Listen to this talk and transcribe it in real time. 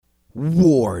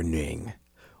Warning.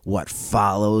 What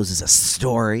follows is a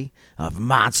story of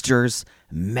monsters,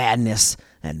 madness,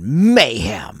 and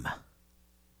mayhem.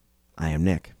 I am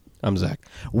Nick. I'm Zach.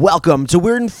 Welcome to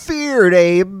Weird and Feared,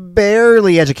 a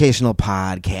barely educational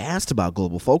podcast about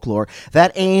global folklore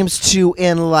that aims to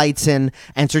enlighten,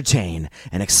 entertain,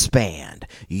 and expand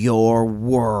your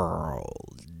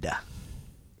world.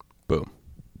 Boom.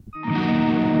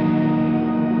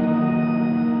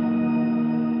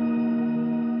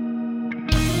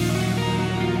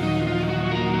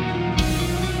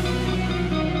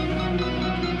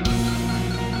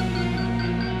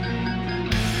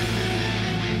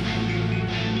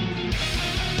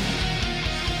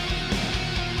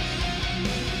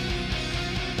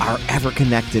 Our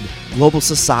ever-connected global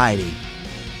society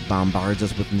bombards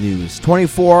us with news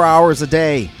 24 hours a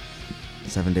day,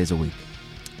 7 days a week.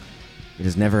 It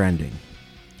is never ending.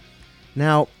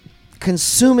 Now,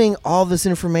 consuming all this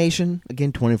information,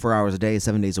 again, 24 hours a day,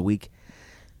 7 days a week,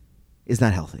 is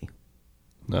not healthy.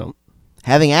 No.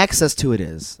 Having access to it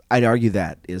is. I'd argue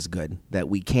that is good, that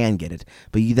we can get it,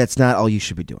 but that's not all you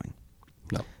should be doing.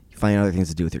 No. You find other things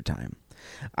to do with your time.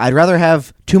 I'd rather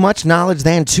have too much knowledge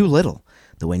than too little.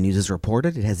 The way news is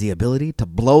reported, it has the ability to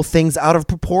blow things out of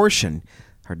proportion.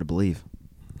 Hard to believe.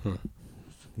 You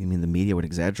mean the media would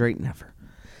exaggerate? Never.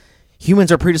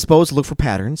 Humans are predisposed to look for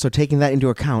patterns, so taking that into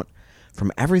account,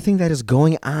 from everything that is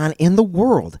going on in the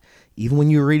world, even when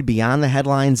you read beyond the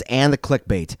headlines and the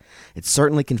clickbait, it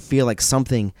certainly can feel like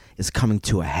something is coming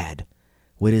to a head.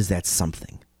 What is that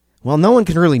something? Well, no one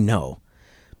can really know,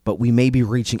 but we may be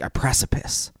reaching a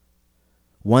precipice,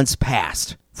 once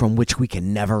passed, from which we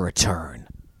can never return.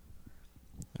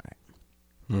 All right.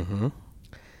 Mm-hmm.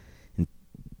 And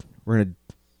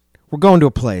we're going to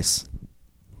a place.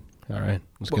 All right.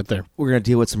 Let's get there. We're going to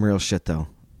deal with some real shit, though,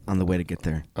 on the way to get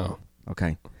there. Oh.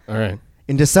 Okay. All right.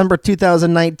 In December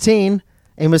 2019,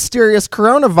 a mysterious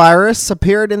coronavirus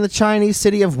appeared in the Chinese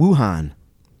city of Wuhan.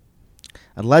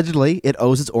 Allegedly, it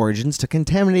owes its origins to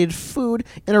contaminated food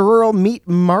in a rural meat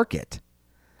market.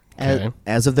 Okay.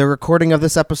 As of the recording of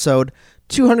this episode,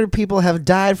 200 people have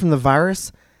died from the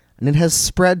virus, and it has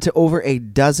spread to over a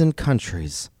dozen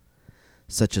countries,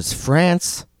 such as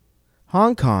France,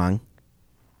 Hong Kong,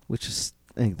 which is,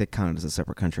 I think that counted as a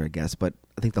separate country, I guess, but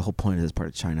I think the whole point is part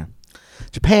of China.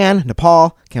 Japan,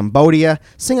 Nepal, Cambodia,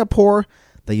 Singapore,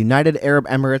 the United Arab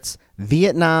Emirates,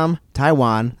 Vietnam,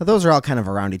 Taiwan. Now, those are all kind of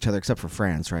around each other except for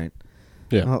France, right?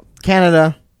 Yeah. Well,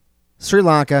 Canada, Sri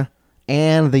Lanka,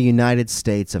 and the United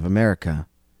States of America.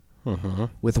 Mm-hmm.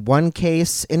 With one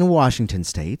case in Washington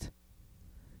State,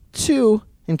 2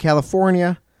 in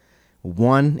California,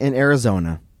 1 in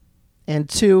Arizona, and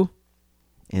 2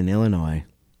 in Illinois.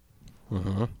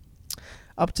 Mm-hmm.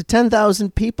 Up to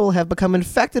 10,000 people have become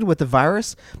infected with the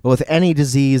virus, but with any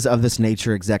disease of this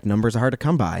nature, exact numbers are hard to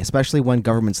come by, especially when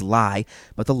governments lie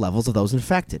about the levels of those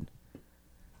infected.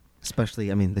 Especially,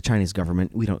 the Chinese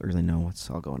government, we don't really know what's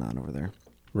all going on over there.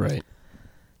 Right.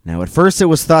 Now, at first it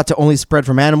was thought to only spread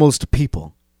from animals to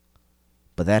people,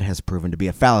 but that has proven to be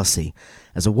a fallacy,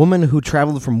 as a woman who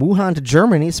traveled from Wuhan to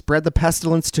Germany spread the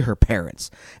pestilence to her parents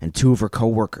and 2 of her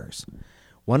co-workers.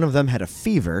 One of them had a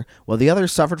fever, while the other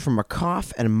suffered from a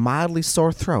cough and mildly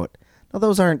sore throat. Now,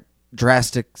 those aren't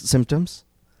drastic symptoms,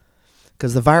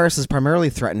 because the virus is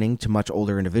primarily threatening to much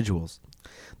older individuals.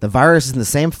 The virus is in the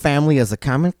same family as the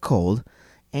common cold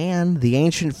and the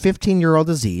ancient 15-year-old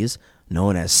disease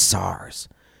known as SARS,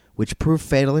 which proved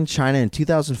fatal in China in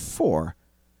 2004,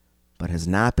 but has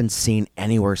not been seen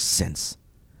anywhere since.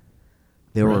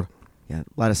 There were a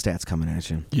lot of stats coming at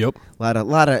you. Yep. A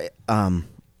lot of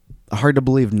hard to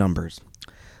believe numbers.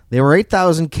 There were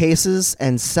 8,000 cases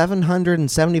and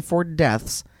 774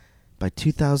 deaths by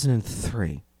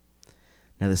 2003.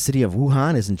 Now, the city of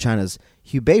Wuhan is in China's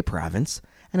Hubei province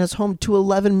and is home to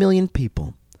 11 million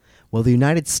people. While the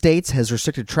United States has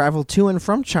restricted travel to and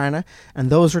from China, and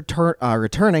those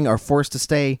returning are forced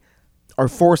into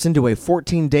a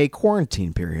 14-day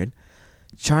quarantine period,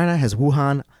 China has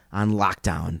Wuhan on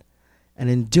lockdown. And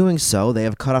in doing so, they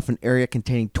have cut off an area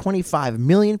containing 25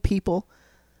 million people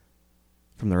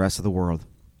from the rest of the world.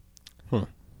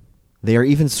 They are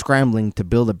even scrambling to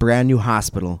build a brand new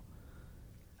hospital.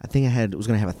 I think it was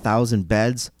going to have 1,000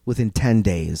 beds within 10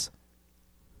 days.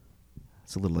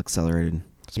 It's a little accelerated.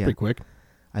 It's pretty quick.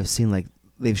 I've seen,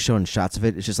 they've shown shots of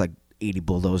it. It's just 80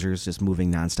 bulldozers just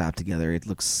moving nonstop together. It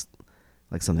looks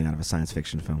like something out of a science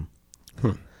fiction film.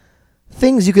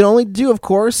 Things you can only do, of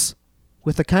course,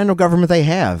 with the kind of government they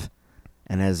have.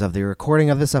 And as of the recording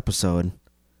of this episode,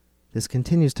 this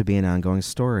continues to be an ongoing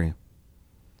story.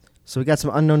 So we got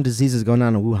some unknown diseases going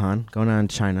on in Wuhan, going on in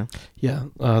China. Yeah,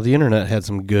 the internet had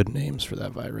some good names for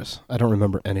that virus. I don't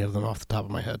remember any of them off the top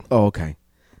of my head. Oh, okay.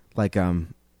 Like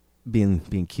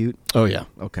being cute. Oh, yeah.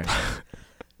 Okay.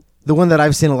 The one that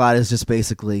I've seen a lot is just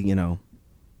basically,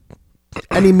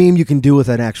 any meme you can do with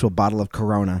an actual bottle of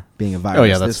Corona being a virus. Oh,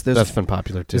 yeah, There's that's been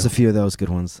popular, too. There's a few of those good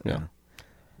ones. Yeah.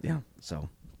 Yeah. So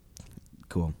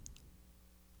cool.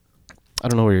 I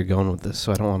don't know where you're going with this,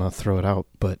 so I don't want to throw it out,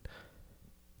 but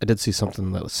I did see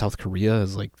something that South Korea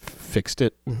has, fixed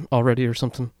it already or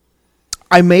something.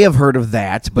 I may have heard of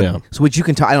that, but Yeah. so which you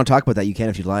can I don't talk about that. You can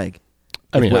if you'd like.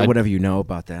 I mean, whatever you know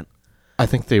about that. I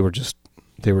think they were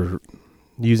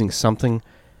using something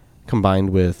combined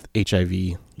with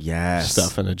HIV Yes.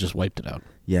 stuff, and it just wiped it out.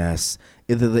 Yes.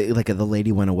 The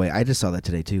lady went away. I just saw that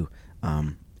today too.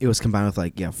 It was combined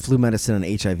with flu medicine and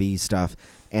HIV stuff,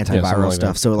 something antiviral like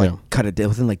stuff. that. So Yeah. cut it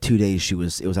within 2 days. It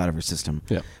was out of her system.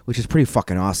 Yeah. Which is pretty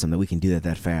fucking awesome that we can do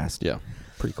that fast. Yeah.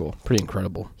 Pretty cool. Pretty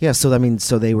incredible. Yeah. So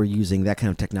they were using that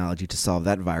kind of technology to solve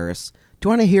that virus. Do you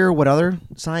want to hear what other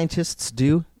scientists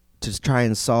do to try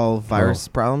and solve virus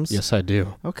problems? Yes, I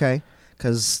do. Okay.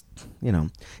 Because,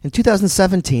 in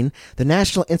 2017, the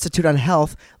National Institute on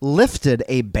Health lifted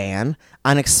a ban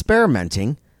on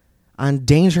experimenting on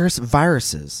dangerous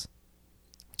viruses.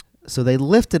 So they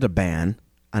lifted a ban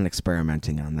on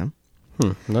experimenting on them.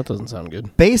 That doesn't sound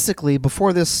good. Basically,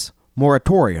 before this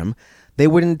moratorium, they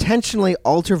would intentionally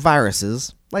alter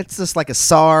viruses, like a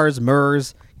SARS,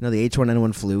 MERS, the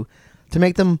H1N1 flu, to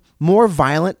make them more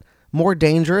violent, more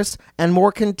dangerous, and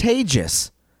more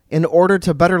contagious in order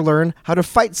to better learn how to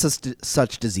fight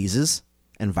such diseases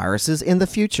and viruses in the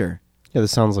future. Yeah,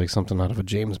 this sounds like something out of a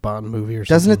James Bond movie or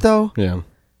something. Doesn't it, though? Yeah.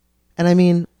 And I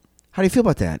mean, how do you feel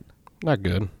about that? Not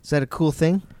good. Is that a cool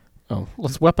thing? Oh,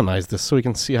 let's weaponize this so we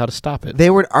can see how to stop it. They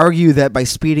would argue that by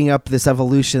speeding up this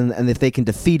evolution, and if they can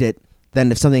defeat it,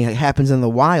 then if something happens in the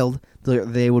wild,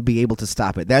 they would be able to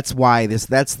stop it. That's why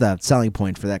that's the selling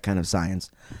point for that kind of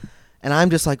science. And I'm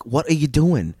just like, what are you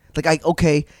doing?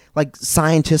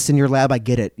 Scientists in your lab, I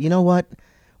get it. You know what?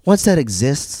 Once that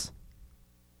exists,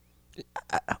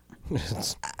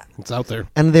 It's out there.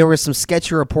 and there were some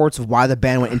sketchy reports of why the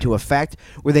ban went into effect,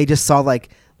 where they just saw like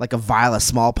a vial of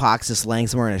smallpox just laying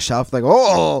somewhere on a shelf, like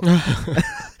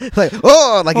I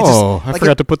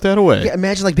forgot to put that away. Yeah,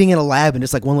 imagine being in a lab and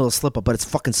just one little slip up, but it's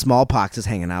fucking smallpox is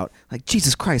hanging out. Like,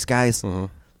 Jesus Christ, guys. Mm-hmm.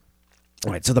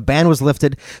 All right, so the ban was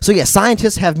lifted. So yeah,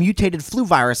 scientists have mutated flu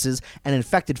viruses and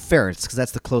infected ferrets because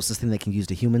that's the closest thing they can use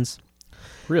to humans.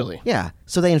 Really? Yeah,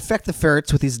 so they infect the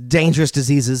ferrets with these dangerous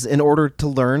diseases in order to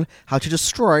learn how to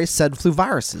destroy said flu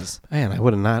viruses. Man, I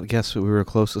would have not guessed that we were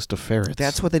closest to ferrets.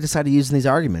 That's what they decided to use in these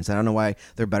arguments. I don't know why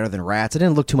they're better than rats. I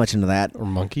didn't look too much into that. Or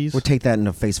monkeys? We'll take that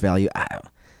into face value.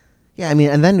 Yeah, I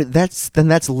mean, and then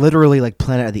that's literally like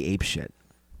Planet of the Apes shit,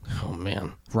 Oh,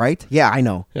 man. right? Yeah, I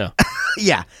know. Yeah.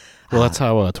 Yeah. Well, that's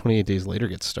how 28 Days Later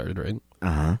gets started, right?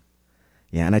 Uh-huh.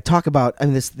 Yeah, and I talk about,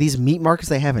 these meat markets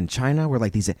they have in China where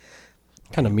these,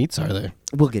 What kind of meats are they?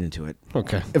 we'll get into it.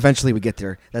 Okay. Eventually we get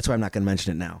there. That's why I'm not going to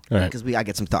mention it now. All right. Because I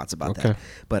get some thoughts about Okay. that.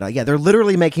 But yeah, they're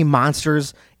literally making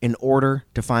monsters in order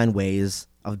to find ways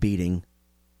of beating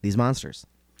these monsters.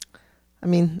 I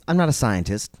mean, I'm not a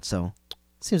scientist, so it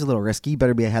seems a little risky. You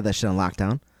better have that shit on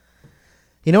lockdown.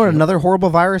 You know what another horrible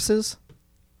virus is?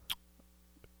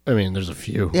 I mean, there's a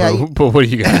few. Yeah, But what do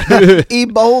you got?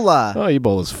 Ebola. Oh,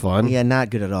 Ebola's fun. Yeah,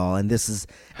 not good at all. And this is...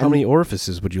 How many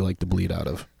orifices would you like to bleed out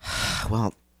of?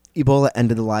 Well, Ebola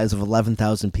ended the lives of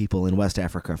 11,000 people in West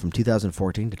Africa from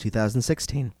 2014 to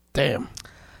 2016. Damn.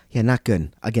 Yeah, not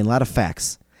good. Again, a lot of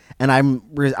facts. And I'm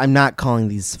not calling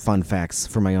these fun facts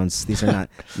for my own... These are not...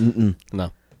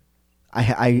 No.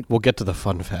 I We'll get to the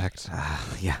fun fact.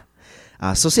 yeah.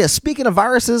 So, speaking of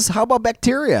viruses, how about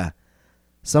bacteria?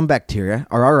 Some bacteria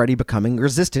are already becoming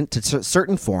resistant to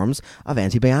certain forms of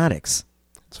antibiotics.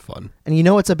 It's fun. And you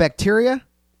know what's a bacteria?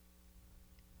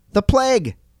 The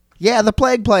plague. Yeah, the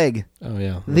plague. Oh,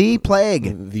 yeah. The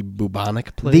plague. The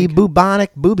bubonic plague? The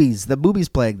bubonic boobies. The boobies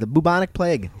plague. The bubonic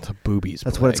plague. The boobies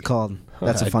That's plague. what it's called.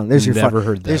 That's a I'd fun. There's your never fun,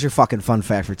 heard that. There's your fucking fun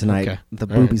fact for tonight. Okay. The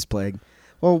All right. boobies plague.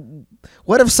 Well,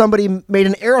 what if somebody made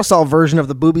an aerosol version of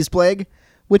the boobies plague,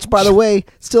 which, by the way,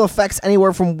 still affects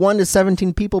anywhere from 1 to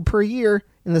 17 people per year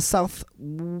in the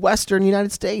southwestern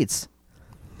United States?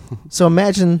 So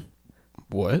imagine.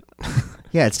 What?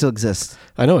 Yeah, it still exists.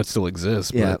 I know it still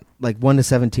exists, Yeah, but like 1 to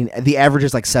 17. The average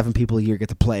is 7 people a year get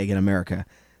the plague in America.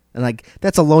 And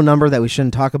that's a low number that we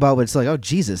shouldn't talk about, but it's oh,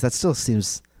 Jesus, that still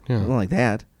seems Yeah. not like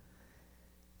that.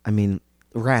 I mean,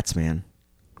 rats, man.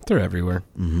 they're everywhere.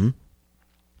 Mm-hmm.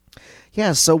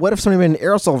 Yeah, so what if somebody made an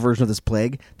aerosol version of this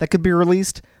plague that could be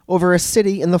released over a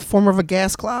city in the form of a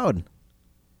gas cloud.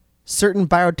 Certain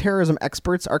bioterrorism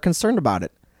experts are concerned about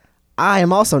it. I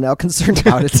am also now concerned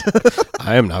about it.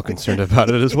 I am now concerned about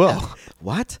it as well.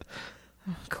 What?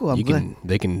 Cool.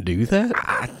 They can do that?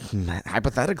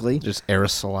 Hypothetically. Just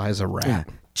aerosolize a rat.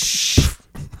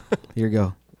 Here you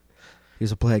go.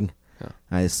 Here's a plague.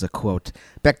 This is a quote.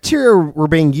 Bacteria were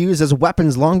being used as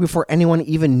weapons long before anyone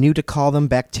even knew to call them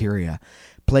bacteria.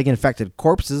 Plague-infected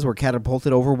corpses were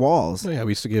catapulted over walls. Oh, yeah,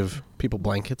 we used to give people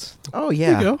blankets. Oh,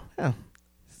 yeah. There you go. Yeah.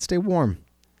 Stay warm.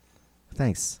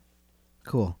 Thanks.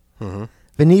 Cool. Mm-hmm.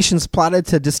 Venetians plotted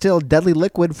to distill deadly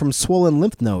liquid from swollen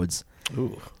lymph nodes.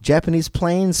 Ooh. Japanese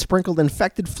planes sprinkled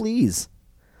infected fleas.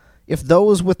 If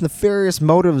those with nefarious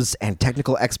motives and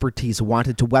technical expertise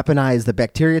wanted to weaponize the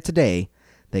bacteria today,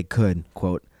 they could,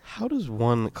 quote, how does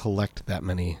one collect that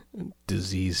many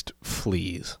diseased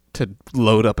fleas to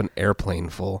load up an airplane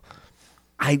full?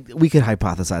 We could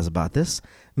hypothesize about this.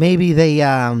 Maybe they,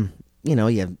 you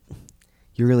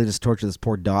really just torture this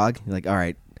poor dog. You're like, all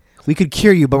right, we could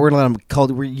cure you, but we're gonna let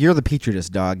him you're the petri dish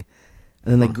dog.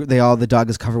 And then the dog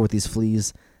is covered with these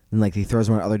fleas, and he throws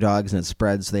them on other dogs, and it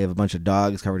spreads. So they have a bunch of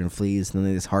dogs covered in fleas, and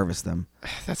then they just harvest them.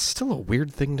 That's still a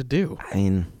weird thing to do. I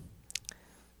mean,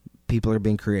 people are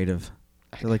being creative.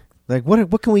 They're like,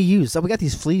 what can we use? Oh, we got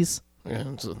these fleas. Yeah,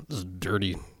 it's this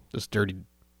dirty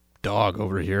dog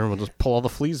over here. We'll just pull all the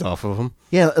fleas off of him.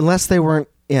 Yeah, unless they weren't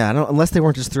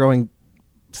just throwing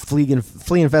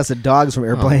flea-infested dogs from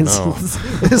airplanes.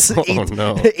 Oh,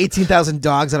 no. 18,000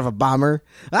 dogs out of a bomber.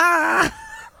 Ah!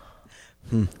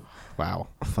 Wow.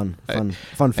 Fun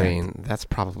fact. I mean, that's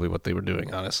probably what they were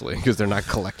doing, honestly, because they're not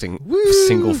collecting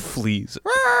single fleas.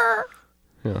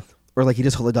 Yeah. Or you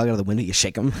just hold the dog out of the window, you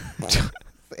shake him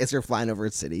as you're flying over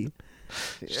a city.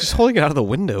 Just holding it out of the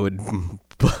window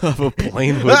of a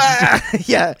plane would...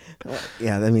 Yeah.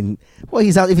 Yeah, I mean, well,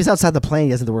 if he's outside the plane,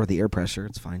 he doesn't have to worry about the air pressure.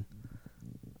 It's fine.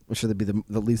 I'm sure that'd be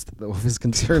the least of his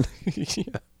concern.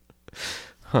 Yeah.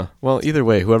 Huh. Well, either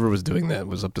way, whoever was doing that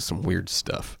was up to some weird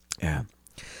stuff. Yeah.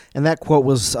 And that quote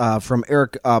was from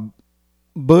Eric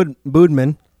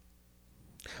Budman,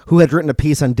 who had written a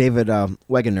piece on David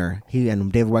Wegener.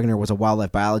 David Wegener was a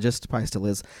wildlife biologist, probably still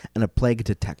is, and a plague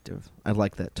detective. I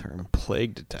like that term.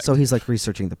 Plague detective. So he's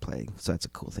researching the plague. So that's a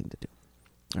cool thing to do.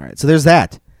 All right. So there's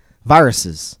that.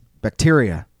 Viruses,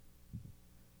 bacteria.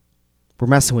 We're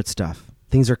messing with stuff.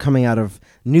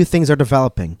 New things are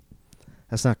developing.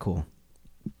 That's not cool.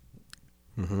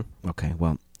 Mm-hmm. Okay,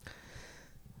 well.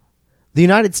 The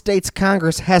United States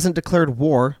Congress hasn't declared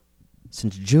war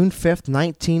since June 5th,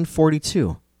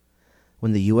 1942,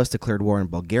 when the U.S. declared war in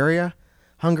Bulgaria,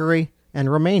 Hungary, and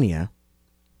Romania.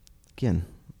 Again,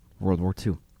 World War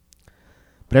II.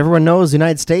 But everyone knows the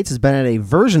United States has been at a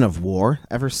version of war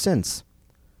ever since.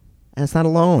 And it's not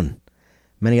alone.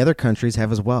 Many other countries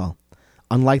have as well.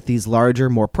 Unlike these larger,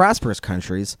 more prosperous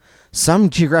countries, some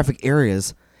geographic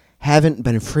areas haven't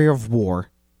been free of war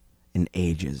in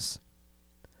ages.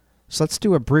 So let's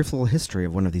do a brief little history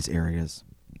of one of these areas.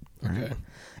 Okay. Right.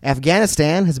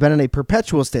 Afghanistan has been in a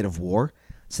perpetual state of war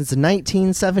since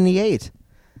 1978,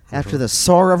 after the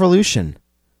Saur Revolution,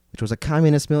 which was a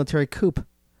communist military coup.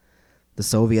 The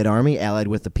Soviet Army allied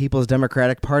with the People's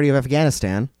Democratic Party of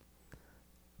Afghanistan.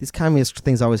 These communist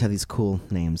things always have these cool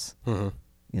names.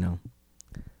 Mm-hmm.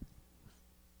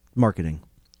 Marketing.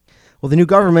 Well, the new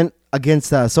government against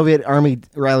the Soviet Army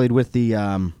rallied with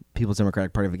the People's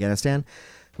Democratic Party of Afghanistan,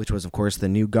 which was, of course, the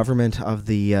new government of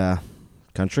the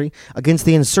country, against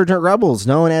the insurgent rebels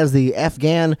known as the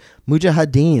Afghan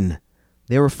Mujahideen.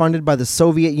 They were funded by the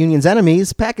Soviet Union's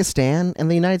enemies, Pakistan,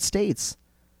 and the United States.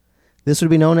 This would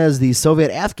be known as the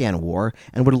Soviet-Afghan War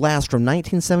and would last from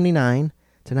 1979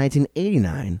 to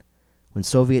 1989, when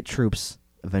Soviet troops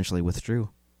eventually withdrew.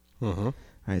 Mm-hmm.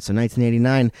 All right, so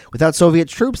 1989. Without Soviet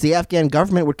troops, the Afghan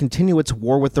government would continue its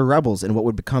war with the rebels in what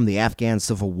would become the Afghan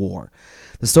Civil War.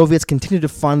 The Soviets continued to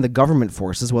fund the government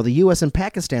forces, while the U.S. and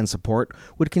Pakistan support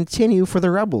would continue for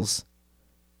the rebels.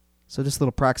 So just a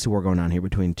little proxy war going on here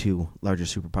between two larger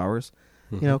superpowers.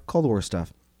 Mm-hmm. Cold War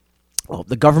stuff. Well,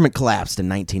 the government collapsed in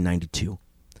 1992.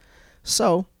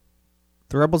 So,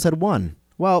 the rebels had won.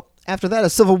 Well, after that, a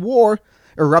civil war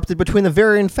erupted between the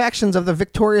varying factions of the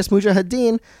victorious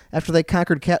Mujahideen after they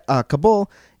conquered Kabul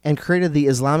and created the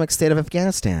Islamic State of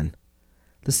Afghanistan.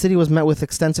 The city was met with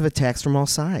extensive attacks from all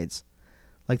sides.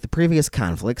 Like the previous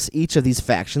conflicts, each of these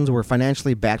factions were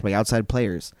financially backed by outside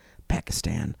players: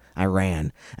 Pakistan,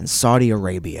 Iran, and Saudi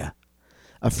Arabia.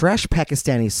 A fresh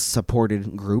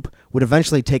Pakistani-supported group would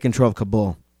eventually take control of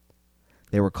Kabul.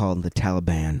 They were called the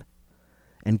Taliban,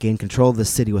 and gained control of the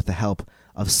city with the help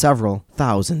of several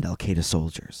thousand al-Qaeda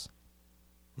soldiers.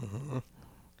 Mm-hmm.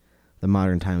 The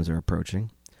modern times are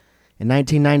approaching. In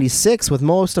 1996, with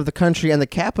most of the country and the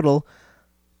capital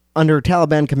under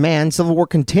Taliban command, civil war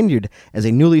continued as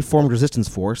a newly formed resistance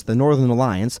force, the Northern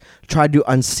Alliance, tried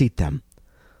to unseat them.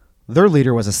 Their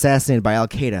leader was assassinated by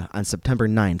al-Qaeda on September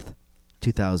 9th,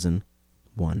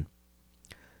 2001.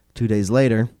 2 days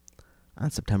later,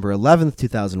 on September 11th,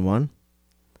 2001,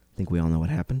 I think we all know what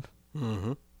happened.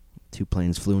 Mm-hmm. 2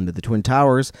 planes flew into the Twin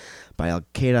Towers by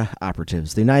al-Qaeda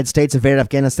operatives. The United States invaded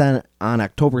Afghanistan on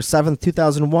October 7th,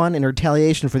 2001 in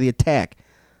retaliation for the attack.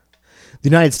 The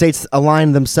United States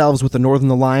aligned themselves with the Northern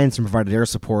Alliance and provided air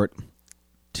support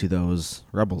to those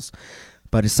rebels.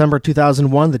 By December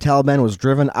 2001, the Taliban was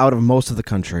driven out of most of the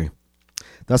country.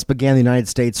 Thus began the United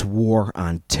States War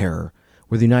on Terror,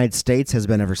 where the United States has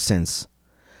been ever since,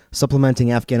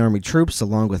 supplementing Afghan army troops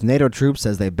along with NATO troops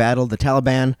as they battled the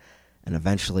Taliban and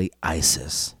eventually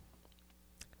ISIS.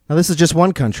 Now, this is just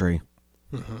one country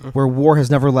where war has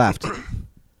never left.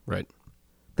 Right.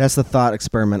 That's the thought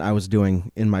experiment I was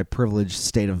doing in my privileged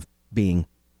state of being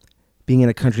in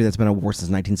a country that's been at war since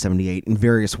 1978 in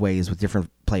various ways with different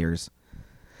players.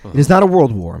 It is not a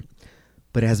world war,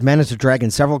 but it has managed to drag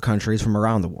in several countries from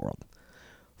around the world.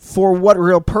 For what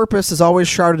real purpose is always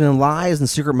shrouded in lies and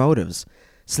secret motives.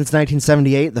 Since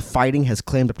 1978, the fighting has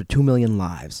claimed up to 2 million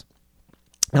lives.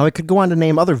 Now, I could go on to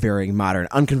name other varying modern,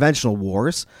 unconventional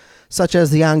wars, such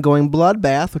as the ongoing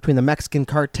bloodbath between the Mexican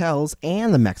cartels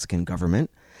and the Mexican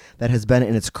government that has been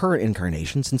in its current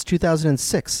incarnation since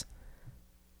 2006.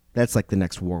 That's like the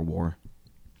next war.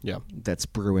 Yeah. That's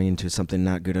brewing into something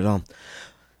not good at all.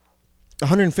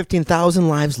 115,000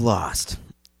 lives lost.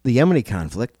 The Yemeni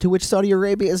conflict, to which Saudi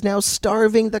Arabia is now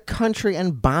starving the country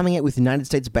and bombing it with United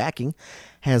States backing,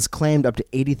 has claimed up to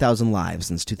 80,000 lives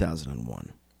since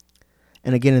 2001.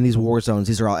 And again, in these war zones,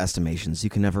 these are all estimations. You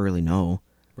can never really know.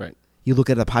 Right. You look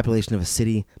at the population of a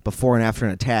city before and after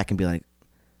an attack and be like,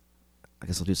 I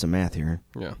guess I'll do some math here.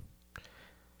 Yeah.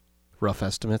 Rough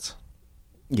estimates.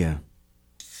 Yeah.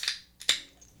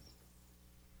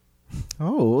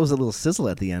 Oh, it was a little sizzle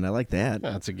at the end. I like that.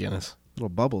 That's a Guinness. Little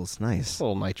bubbles. Nice. A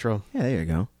little nitro. Yeah, there you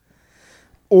go.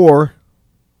 Or,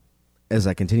 as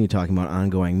I continue talking about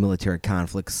ongoing military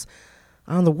conflicts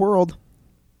on the world,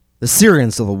 the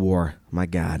Syrian civil war. My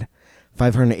God.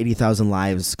 580,000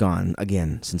 lives gone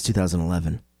again since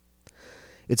 2011.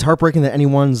 It's heartbreaking that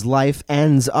anyone's life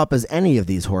ends up as any of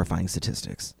these horrifying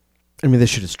statistics. I mean, this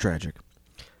shit is tragic.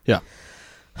 Yeah.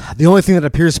 The only thing that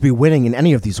appears to be winning in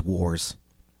any of these wars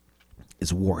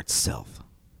is war itself.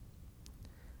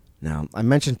 Now, I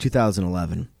mentioned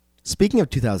 2011. Speaking of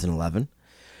 2011,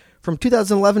 from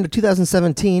 2011 to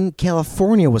 2017,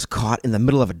 California was caught in the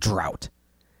middle of a drought.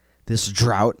 This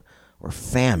drought, or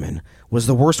famine, was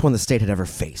the worst one the state had ever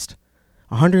faced.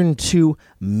 102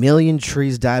 million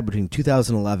trees died between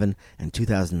 2011 and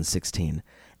 2016.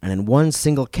 And in one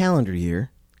single calendar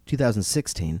year,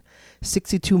 2016,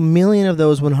 62 million of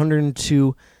those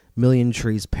 102 million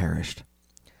trees perished.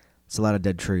 It's a lot of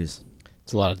dead trees.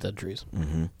 It's a lot of dead trees.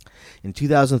 Mm-hmm. In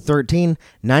 2013,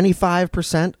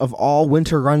 95% of all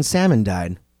winter-run salmon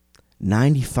died.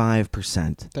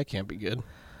 95%. That can't be good.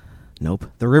 Nope.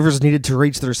 The rivers needed to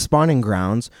reach their spawning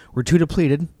grounds were too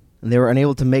depleted, and they were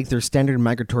unable to make their standard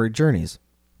migratory journeys.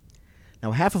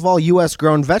 Now, half of all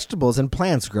U.S.-grown vegetables and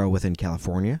plants grow within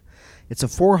California. It's a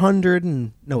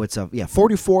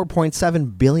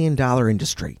 $44.7 billion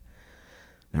industry.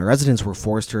 Now, residents were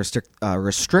forced to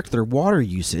restrict their water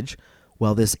usage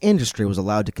while this industry was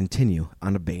allowed to continue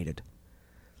unabated.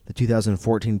 The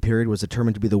 2014 period was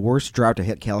determined to be the worst drought to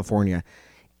hit California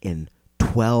in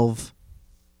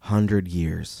 1,200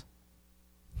 years.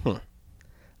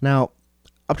 Now,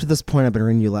 up to this point, I've been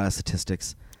reading you a lot of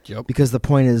statistics. Yep. Because the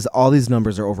point is, all these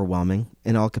numbers are overwhelming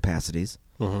in all capacities.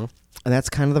 Mm-hmm. And that's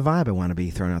kind of the vibe I want to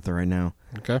be throwing out there right now.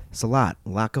 Okay. It's a lot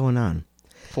going on.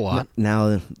 It's a lot.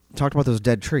 Now, talked about those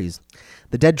dead trees.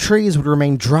 The dead trees would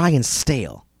remain dry and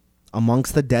stale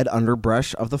amongst the dead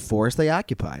underbrush of the forest they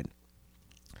occupied.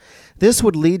 This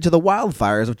would lead to the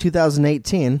wildfires of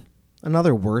 2018,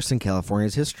 another worst in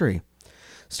California's history.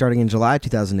 Starting in July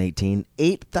 2018,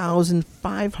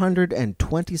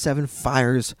 8,527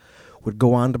 fires would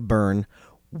go on to burn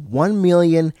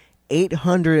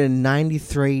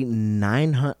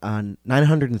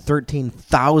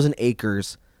 1,893,913,000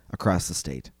 acres across the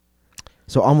state.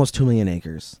 So almost 2 million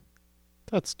acres.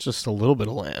 That's just a little bit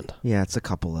of land. Yeah, it's a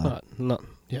couple of...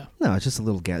 Yeah. No, it's just a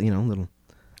little, little...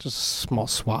 Just a small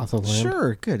swath of land.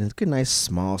 Sure, good. It's a good, nice,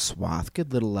 small swath.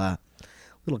 Good little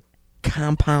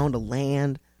compound of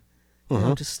land. You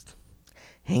know, just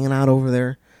hanging out over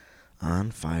there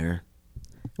on fire.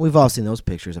 We've all seen those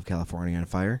pictures of California on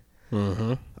fire.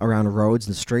 Mm-hmm. around roads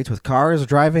and streets with cars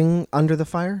driving under the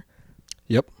fire.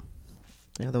 Yep.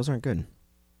 Yeah, those aren't good.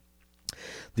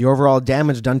 The overall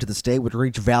damage done to the state would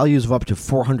reach values of up to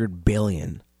 $400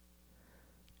 billion.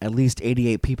 At least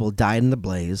 88 people died in the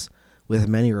blaze, with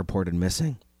many reported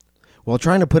missing. While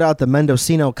trying to put out the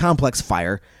Mendocino complex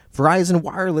fire, Verizon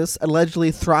Wireless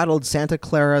allegedly throttled Santa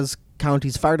Clara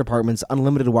County's fire department's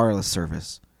unlimited wireless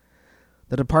service.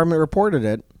 The department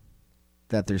reported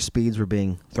that their speeds were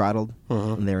being throttled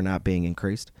and they were not being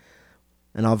increased.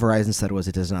 And all Verizon said was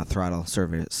it does not throttle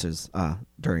services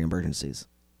during emergencies.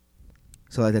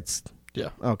 So that's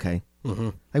okay. Mm-hmm.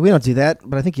 Like, we don't do that,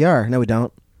 but I think you are. No, we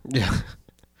don't. Yeah.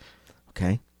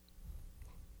 Okay.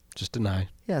 Just deny.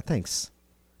 Yeah, thanks.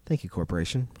 Thank you,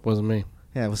 corporation. Wasn't me.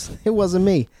 Yeah, it wasn't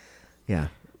me. Yeah,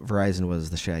 Verizon was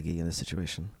the Shaggy in this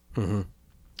situation. Mm-hmm.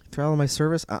 Throttle my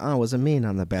service? Wasn't me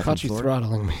on the bathroom Caught you floor.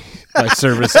 throttling me. My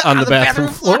service on the bathroom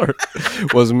floor.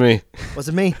 Wasn't me.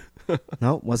 Wasn't me.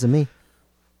 No, wasn't me.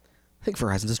 I think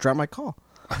Verizon just dropped my call.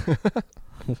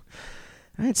 All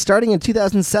right, starting in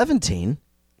 2017,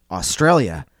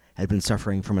 Australia had been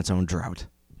suffering from its own drought.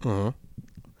 Mm-hmm. A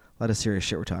lot of serious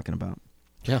shit we're talking about.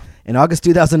 Yeah. In August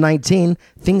 2019,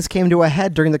 things came to a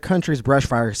head during the country's brush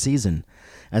fire season.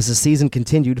 As the season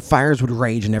continued, fires would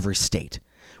rage in every state,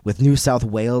 with New South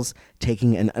Wales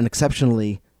taking an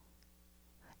exceptionally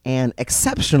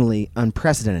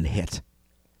unprecedented hit.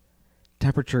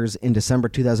 Temperatures in December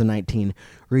 2019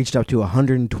 reached up to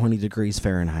 120 degrees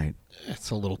Fahrenheit. It's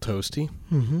a little toasty.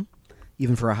 Mm-hmm.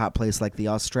 Even for a hot place like the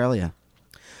Australia.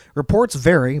 Reports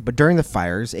vary, but during the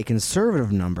fires, a conservative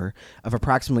number of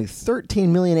approximately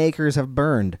 13 million acres have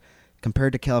burned,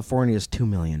 compared to California's 2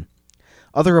 million.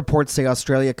 Other reports say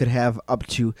Australia could have up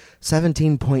to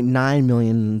 17.9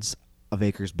 million of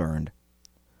acres burned.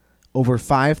 Over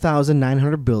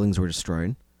 5,900 buildings were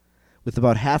destroyed, with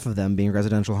about half of them being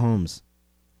residential homes.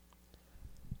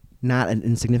 Not an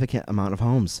insignificant amount of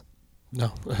homes.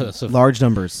 No. That's Large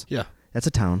numbers. Yeah. That's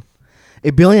a town.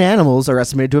 1 billion animals are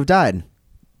estimated to have died.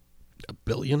 1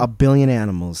 billion? 1 billion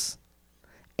animals.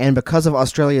 And because of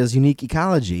Australia's unique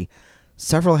ecology,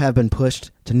 several have been pushed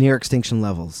to near extinction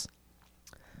levels,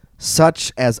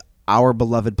 such as our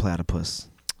beloved platypus.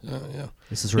 Yeah.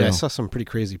 This is real. Yeah, I saw some pretty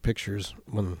crazy pictures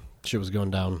when shit was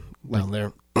going down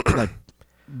there. Like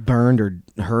burned or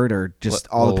hurt or just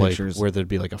all the pictures. Like where there'd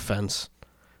be like a fence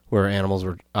where animals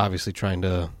were obviously trying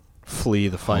to flee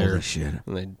the fire. Holy shit.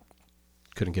 And they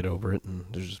couldn't get over it, and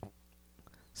there's just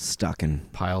Stuck in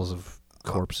piles of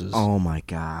corpses. Oh my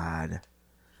God.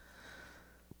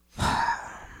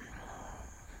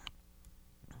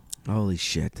 Holy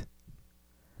shit.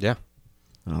 Yeah.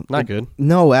 Well, Not good.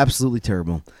 No, absolutely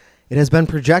terrible. It has been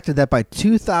projected that by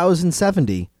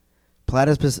 2070,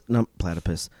 platypus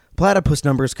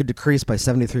numbers could decrease by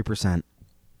 73%.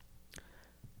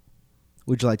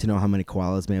 Would you like to know how many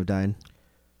koalas may have died?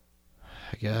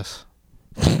 I guess.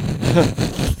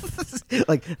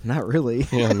 Like, not really.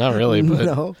 Yeah, not really, but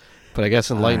no. But I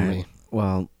guess enlighten me.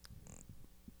 Well,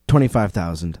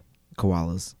 25,000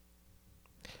 koalas.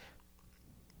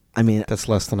 I mean, That's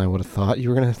less than I would have thought you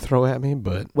were going to throw at me,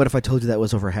 but what if I told you that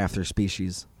was over half their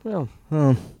species? well,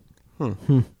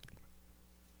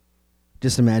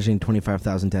 Just imagining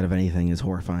 25,000 dead of anything is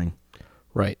horrifying.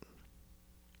 right.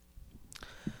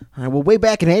 All right, well, way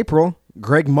back in April,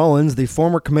 Greg Mullins, the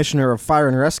former commissioner of fire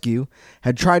and rescue,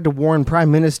 had tried to warn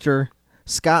Prime Minister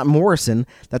Scott Morrison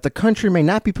that the country may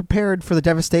not be prepared for the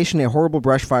devastation a horrible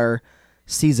brush fire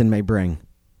season may bring.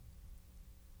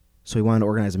 So he wanted to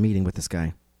organize a meeting with this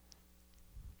guy.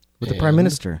 With the Prime And?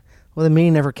 Minister. Well, the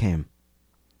meeting never came.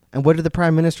 And what did the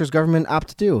Prime Minister's government opt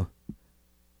to do?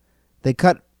 They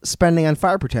cut spending on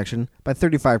fire protection by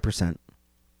 35%.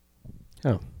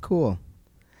 Oh. Cool.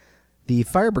 The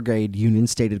Fire Brigade Union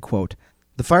stated, quote,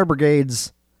 the Fire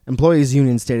Brigade's Employees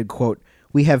Union stated, quote,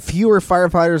 we have fewer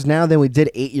firefighters now than we did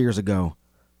 8 years ago.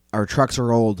 Our trucks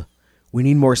are old. We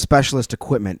need more specialist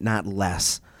equipment, not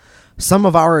less. Some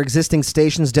of our existing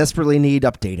stations desperately need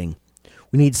updating.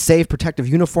 We need safe protective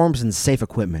uniforms and safe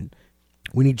equipment.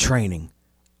 We need training.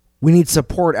 We need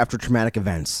support after traumatic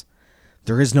events.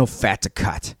 There is no fat to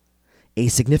cut. A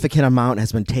significant amount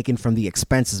has been taken from the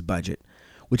expenses budget,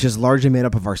 which is largely made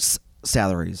up of our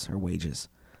salaries or wages.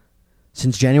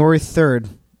 Since January 3rd,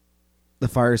 the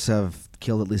fires have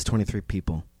killed at least 23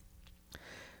 people.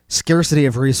 Scarcity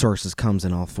of resources comes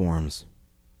in all forms.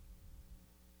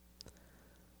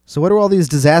 So what do all these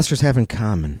disasters have in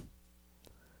common?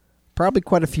 Probably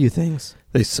quite a few things.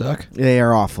 They suck. They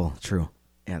are awful, true.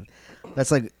 Yeah.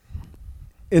 That's like,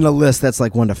 in a list, that's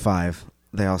like 1 to 5.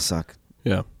 They all suck.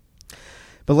 Yeah.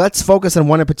 But let's focus on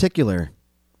one in particular.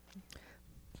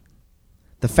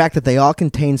 The fact that they all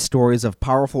contain stories of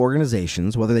powerful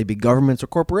organizations, whether they be governments or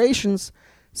corporations,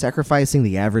 sacrificing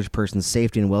the average person's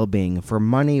safety and well-being for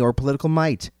money or political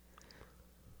might.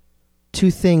 Two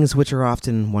things which are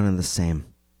often one and the same.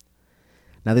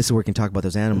 Now, this is where we can talk about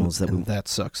those animals that And that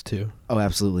sucks too. Oh,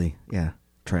 absolutely. Yeah.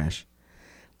 Trash.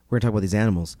 We're going to talk about these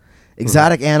animals.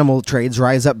 Exotic animal trades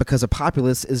rise up because a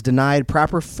populace is denied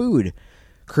proper food,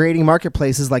 creating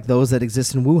marketplaces like those that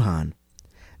exist in Wuhan.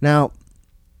 Now,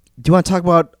 do you want to talk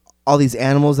about all these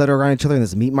animals that are around each other in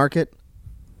this meat market?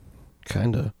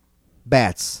 Kinda.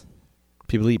 Bats.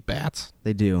 People eat bats.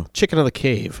 They do. Chicken of the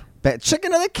cave.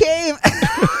 Chicken of the cave.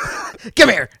 Come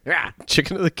here. Ah.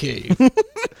 Chicken of the cave.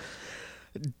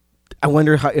 I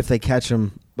wonder if they catch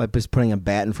them by just putting a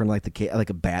bat in front of like the cave, like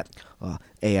a bat,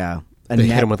 They net.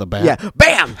 hit him with a bat. Yeah,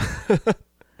 bam.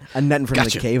 A net in front of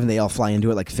Gotcha. the cave, and they all fly into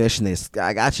it like fish, and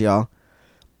I got you all.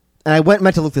 And I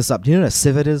meant to look this up. Do you know what a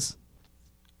civet is?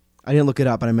 I didn't look it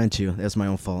up, and I meant to. That's my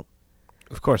own fault.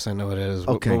 Of course I know what it is.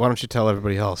 Okay. Well, why don't you tell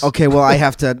everybody else? Okay, well, I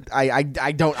have to. I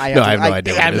don't. I have No, to, I have no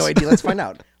idea I what have it no is. idea. Let's find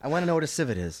out. I want to know what a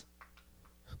civet is.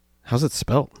 How's it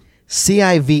spelled?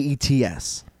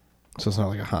 CIVETS. So it's not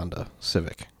like a Honda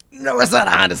Civic. No, it's not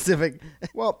a Honda Civic.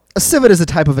 Well, a civet is a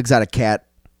type of exotic cat.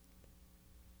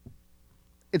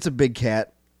 It's a big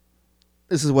cat.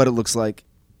 This is what it looks like.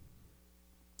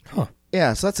 Huh.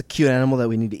 Yeah, so that's a cute animal that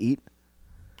we need to eat.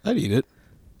 I'd eat it.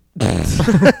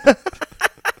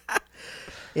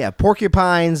 Yeah,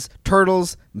 porcupines,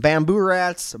 turtles, bamboo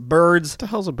rats, birds. What the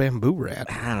hell's a bamboo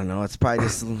rat? I don't know. It's probably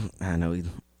just, I don't know. He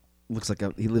looks like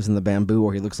he lives in the bamboo,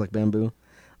 or he looks like bamboo.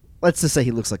 Let's just say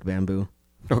he looks like bamboo.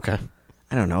 Okay.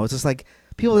 I don't know. It's just like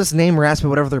people just name rats by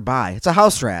whatever they're by. It's a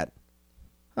house rat.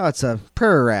 Oh, it's a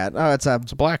prairie rat. Oh, it's a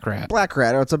It's a black rat. black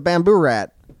rat. Oh, it's a bamboo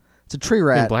rat. It's a tree I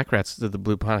rat. mean, black rats did the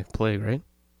bubonic plague, right?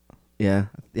 Yeah,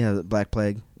 the black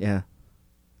plague. Yeah.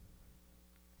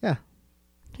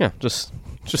 Yeah, just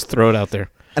throw it out there.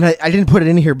 And I didn't put it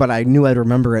in here, but I knew I'd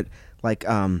remember it. Like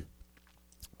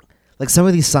some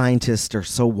of these scientists are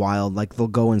so wild. Like they'll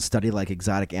go and study like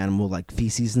exotic animal like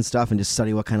feces and stuff, and just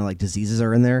study what kind of like diseases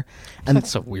are in there. And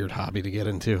That's a weird hobby to get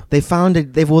into. they found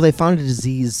it. They found a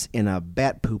disease in a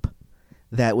bat poop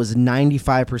that was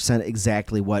 95%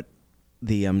 exactly what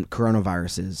the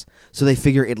coronavirus is. So they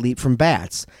figure it leaped from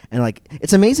bats, and like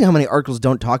it's amazing how many articles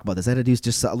don't talk about this. I had to do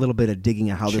just a little bit of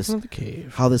digging on how Chicken of the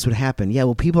cave. how this would happen. Yeah,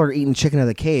 well, people are eating chicken of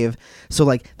the cave, so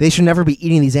like they should never be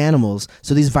eating these animals.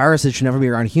 So these viruses should never be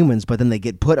around humans, but then they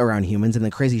get put around humans, and then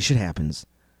crazy shit happens.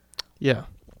 Yeah.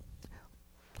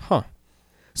 Huh.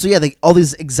 So yeah, all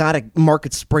these exotic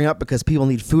markets spring up because people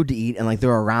need food to eat, and like they're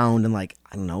around, and like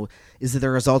I don't know, is it the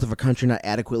result of a country not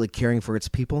adequately caring for its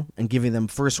people and giving them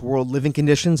first world living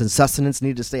conditions and sustenance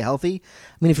needed to stay healthy?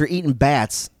 I mean, if you're eating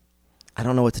bats, I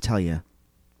don't know what to tell you.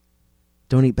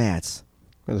 Don't eat bats.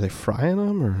 Are they frying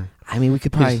them or? I mean, we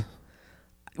could probably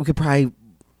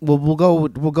we'll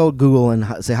go Google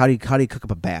and say how do you cook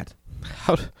up a bat?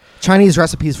 How? Chinese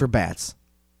recipes for bats.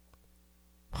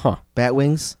 Huh. Bat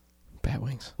wings. Bat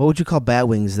wings. What would you call bat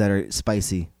wings that are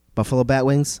spicy? Buffalo bat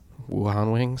wings.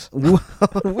 Wuhan wings.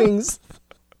 Wuhan wings.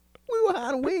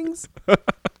 Wuhan wings.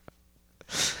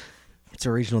 It's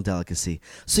a regional delicacy.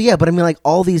 So yeah, but I mean, like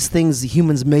all these things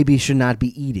humans maybe should not be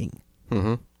eating.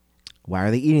 Mm-hmm. Why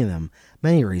are they eating them?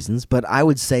 Many reasons, but I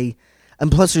would say,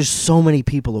 and plus there's so many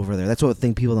people over there. That's what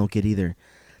thing people don't get either.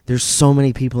 There's so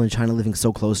many people in China living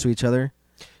so close to each other.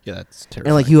 Yeah, that's terrifying.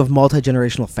 And like you have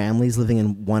multi-generational families living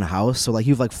in one house. So like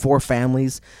you have like 4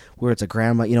 families where it's a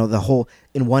grandma, the whole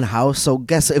in one house. So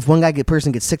guess if one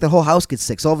person gets sick, the whole house gets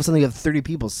sick. So all of a sudden you have 30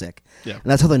 people sick. Yeah. And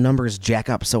that's how the numbers jack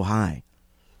up so high.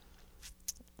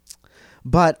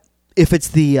 But if it's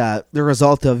the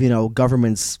result of,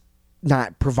 governments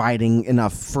not providing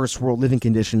enough first world living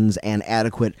conditions and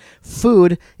adequate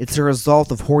food, it's a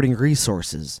result of hoarding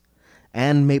resources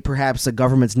and perhaps a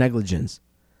government's negligence,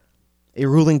 a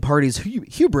ruling party's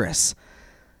hubris,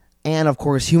 and of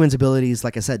course humans' abilities,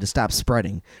 like I said, to stop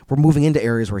spreading. We're moving into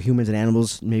areas where humans and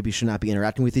animals maybe should not be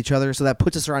interacting with each other, so that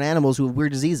puts us around animals who have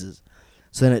weird diseases.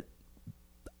 So then it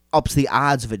ups the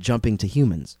odds of it jumping to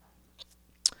humans.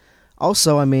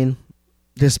 Also, I mean,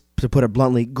 just to put it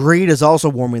bluntly, greed is also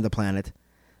warming the planet.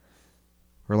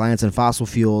 Reliance on fossil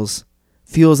fuels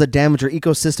that damage our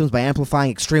ecosystems by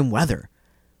amplifying extreme weather,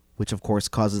 which of course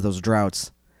causes those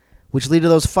droughts, which lead to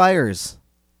those fires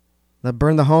that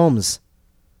burn the homes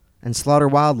and slaughter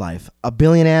wildlife. 1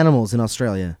 billion animals in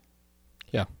Australia.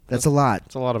 Yeah. That's a lot.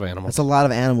 That's a lot of animals. That's a lot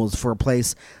of animals for a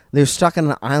place. They're stuck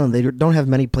on an island. They don't have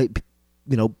many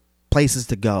places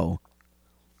to go.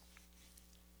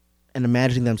 And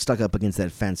imagining them stuck up against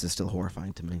that fence is still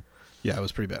horrifying to me. Yeah, it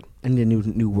was pretty bad. I need a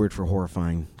new word for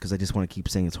horrifying because I just want to keep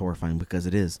saying it's horrifying because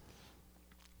it is.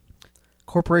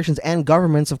 Corporations and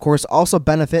governments, of course, also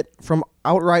benefit from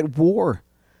outright war,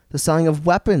 the selling of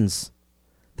weapons,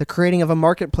 the creating of a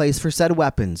marketplace for said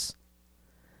weapons,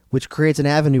 which creates an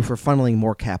avenue for funneling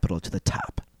more capital to the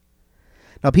top.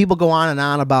 Now, people go on and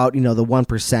on about, the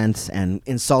 1% and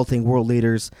insulting world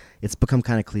leaders. It's become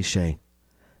kind of cliche.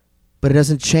 But it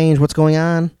doesn't change what's going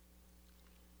on.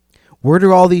 Where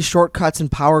do all these shortcuts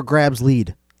and power grabs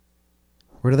lead?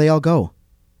 Where do they all go?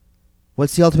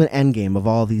 What's the ultimate end game of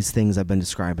all these things I've been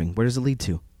describing? Where does it lead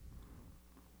to?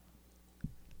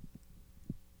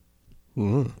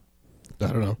 I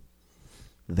don't know.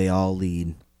 They all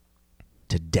lead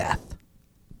to death.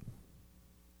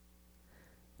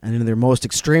 And in their most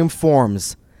extreme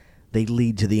forms, they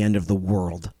lead to the end of the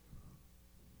world.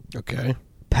 Okay.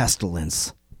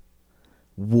 Pestilence,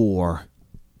 war,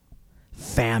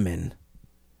 famine,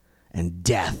 and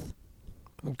death.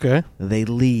 Okay. They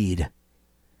lead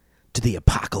to the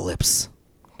apocalypse.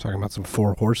 Talking about some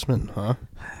 4 horsemen, huh?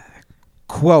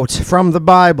 Quote from the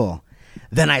Bible.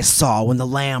 Then I saw when the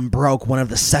Lamb broke one of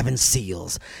the 7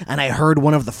 seals, and I heard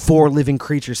one of the 4 living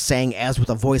creatures saying as with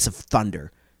a voice of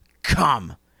thunder,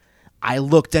 "Come." I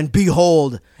looked, and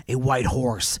behold, a white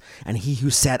horse, and he who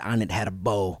sat on it had a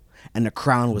bow, and a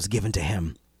crown was given to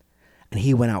him. And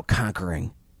he went out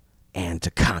conquering and to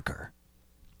conquer.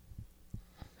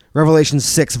 Revelation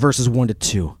 6, verses 1 to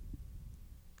 2.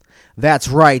 That's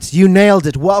right, you nailed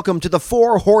it. Welcome to the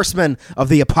 4 horsemen of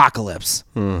the apocalypse.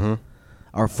 Mm-hmm.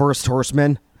 Our first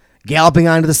horseman, galloping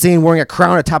onto the scene wearing a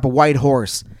crown atop a white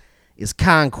horse, is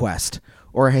Conquest,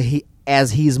 or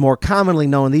as he's more commonly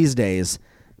known these days,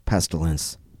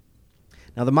 Pestilence.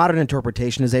 Now, the modern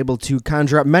interpretation is able to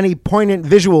conjure up many poignant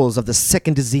visuals of the sick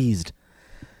and diseased,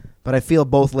 but I feel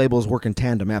both labels work in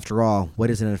tandem. After all, what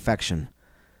is an infection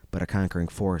but a conquering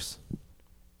force?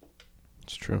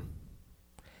 It's true.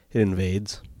 It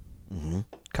invades,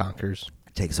 conquers,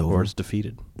 Takes or over. is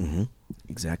defeated.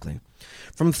 Exactly.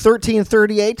 From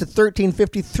 1338 to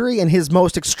 1353, in his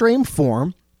most extreme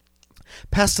form,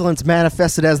 pestilence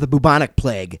manifested as the bubonic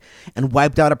plague and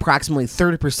wiped out approximately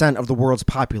 30% of the world's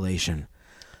population.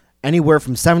 Anywhere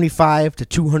from 75 to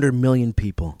 200 million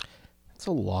people. That's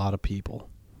a lot of people.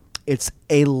 It's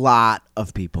a lot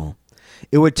of people.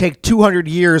 It would take 200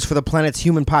 years for the planet's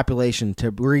human population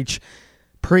to reach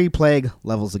pre-plague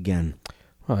levels again.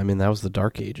 Well, I mean, that was the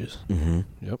Dark Ages.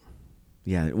 Yep.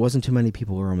 Yeah, it wasn't too many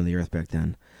people roaming the earth back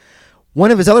then.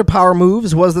 One of his other power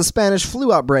moves was the Spanish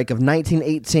flu outbreak of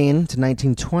 1918 to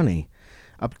 1920.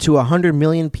 Up to 100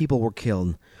 million people were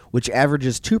killed, which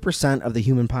averages 2% of the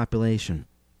human population.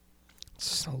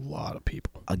 It's a lot of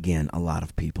people. Again, a lot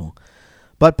of people.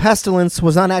 But pestilence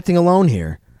was not acting alone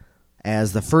here,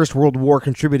 as the First World War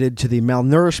contributed to the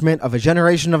malnourishment of a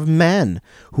generation of men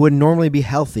who would normally be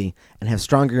healthy and have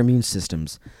stronger immune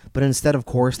systems. But instead, of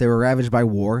course, they were ravaged by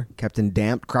war, kept in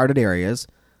damp, crowded areas,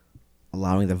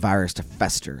 allowing the virus to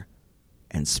fester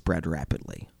and spread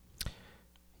rapidly.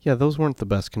 Yeah, those weren't the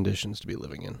best conditions to be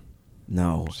living in.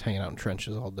 No. Just hanging out in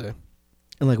trenches all day.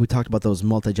 And like we talked about those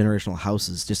multi-generational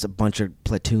houses, just a bunch of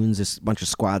platoons, just a bunch of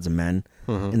squads of men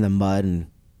in the mud and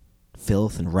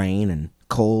filth and rain and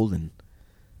cold, and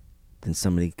then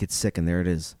somebody gets sick and there it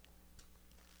is.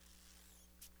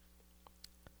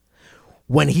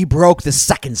 When he broke the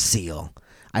second seal,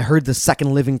 I heard the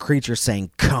second living creature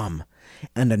saying, "Come,"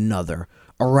 and another,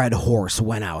 a red horse,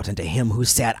 went out, and to him who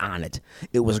sat on it,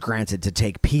 it was granted to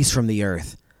take peace from the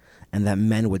earth, and that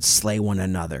men would slay one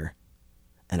another,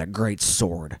 and a great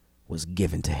sword was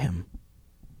given to him.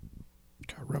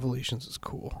 God, Revelations is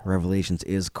cool. Revelations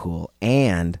is cool,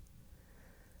 and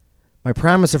my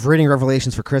promise of reading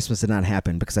Revelations for Christmas did not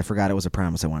happen because I forgot it was a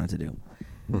promise I wanted to do.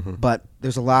 But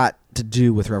there's a lot to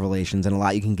do with Revelations and a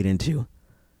lot you can get into,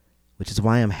 which is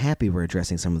why I'm happy we're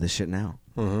addressing some of this shit now.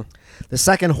 The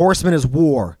second horseman is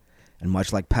war, and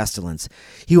much like pestilence,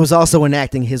 he was also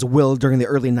enacting his will during the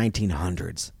early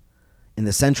 1900s. In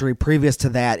the century previous to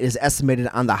that, it is estimated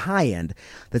on the high end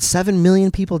that 7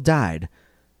 million people died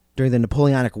during the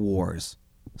Napoleonic Wars.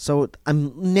 So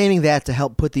I'm naming that to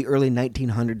help put the early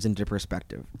 1900s into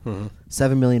perspective.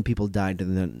 7 million people died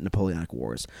during the Napoleonic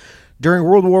Wars. During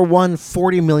World War I,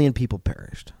 40 million people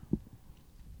perished.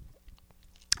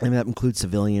 I mean, that includes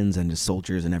civilians and just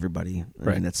soldiers and everybody.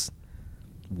 I mean, that's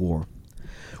war.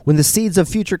 When the seeds of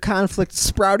future conflict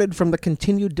sprouted from the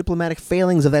continued diplomatic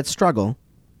failings of that struggle,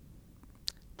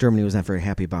 Germany was not very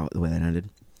happy about the way that ended.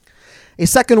 A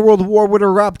second world war would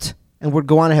erupt and would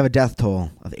go on to have a death toll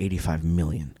of 85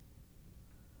 million.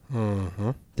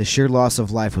 Mm-hmm. The sheer loss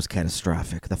of life was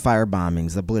catastrophic. The fire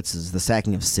bombings, the blitzes, the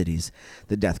sacking of cities,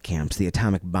 the death camps, the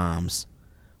atomic bombs.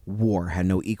 War had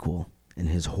no equal in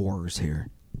his horrors here.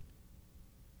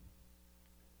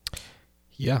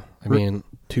 Yeah, I mean,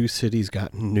 2 cities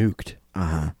got nuked.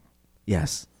 Uh-huh.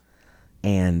 Yes.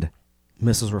 And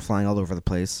missiles were flying all over the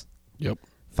place. Yep.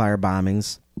 Fire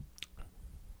bombings.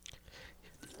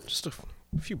 Just a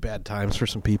few bad times for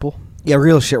some people. Yeah,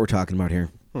 real shit we're talking about here.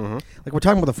 Mm-hmm. Like, we're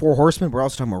talking about the 4 horsemen, we're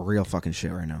also talking about real fucking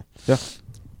shit right now. Yeah.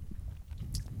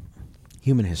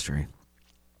 Human history.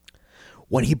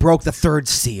 When he broke the 3rd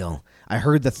seal, I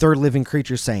heard the 3rd living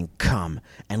creature saying, "Come,"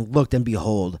 and looked, and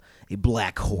behold, a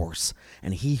black horse,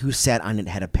 and he who sat on it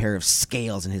had a pair of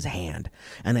scales in his hand.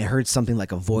 And I heard something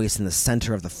like a voice in the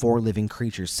center of the 4 living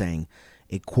creatures saying,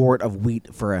 "A quart of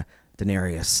wheat for a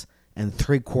denarius, and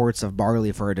 3 quarts of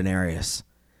barley for a denarius,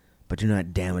 but do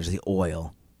not damage the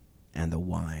oil and the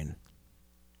wine."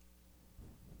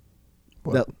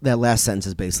 That last sentence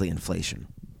is basically inflation.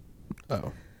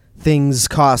 Oh. Things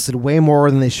costed way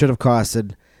more than they should have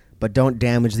costed, but don't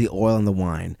damage the oil and the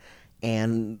wine.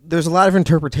 And there's a lot of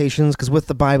interpretations, because with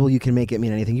the Bible you can make it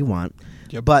mean anything you want.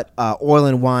 Yep. But oil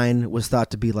and wine was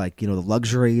thought to be like, the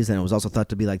luxuries, and it was also thought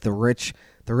to be like the rich.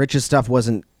 The richest stuff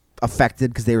wasn't affected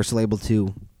because they were still able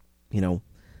to,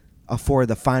 afford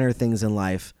the finer things in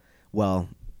life. Well,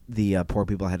 the poor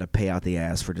people had to pay out the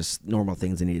ass for just normal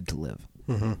things they needed to live.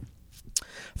 Mm-hmm.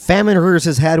 Famine rears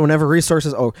his head whenever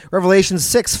resources... Oh, Revelations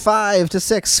 6, 5 to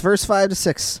 6. Verse 5 to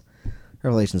 6.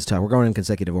 Revelations 2. We're going in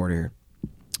consecutive order here.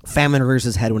 Famine rears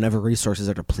his head whenever resources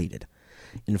are depleted.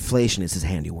 Inflation is his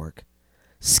handiwork.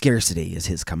 Scarcity is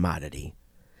his commodity.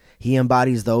 He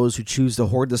embodies those who choose to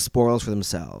hoard the spoils for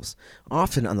themselves,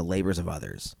 often on the labors of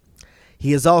others.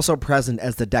 He is also present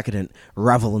as the decadent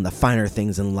revel in the finer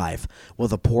things in life, while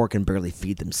the poor can barely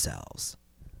feed themselves.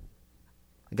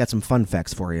 I got some fun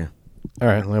facts for you. All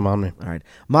right, lay them on me. All right.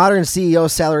 Modern CEO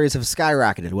salaries have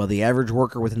skyrocketed, while the average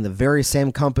worker within the very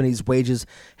same company's wages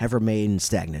have remained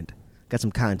stagnant. Got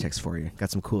some context for you. Got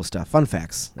some cool stuff. Fun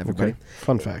facts, everybody. Okay.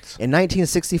 Fun facts. In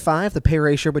 1965, the pay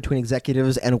ratio between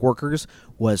executives and workers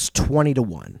was 20 to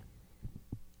 1.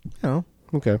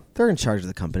 Okay. They're in charge of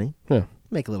the company. Yeah.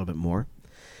 Make a little bit more.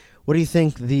 What do you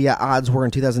think the odds were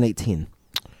in 2018?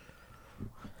 I'm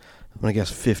going to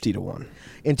guess 50 to 1.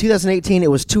 In 2018,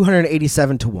 it was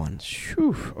 287 to 1.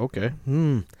 Phew, okay.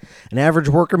 An average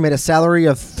worker made a salary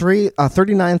of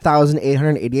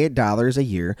 $39,888 a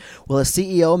year, while a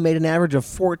CEO made an average of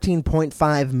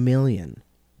 $14.5 million.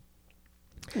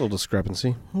 A little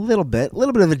discrepancy. A little bit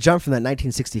of a jump from that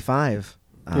 1965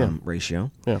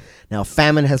 ratio. Yeah. Now,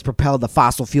 famine has propelled the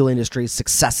fossil fuel industry's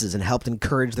successes and helped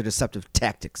encourage their deceptive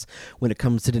tactics when it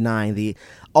comes to denying the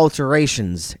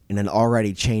alterations in an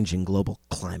already changing global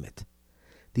climate.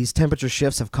 These temperature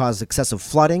shifts have caused excessive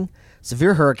flooding,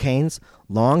 severe hurricanes,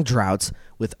 long droughts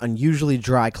with unusually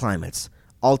dry climates,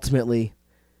 ultimately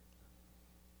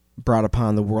brought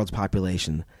upon the world's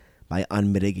population by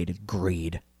unmitigated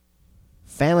greed.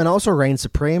 Famine also reigned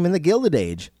supreme in the Gilded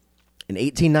Age. In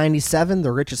 1897,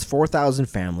 the richest 4,000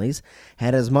 families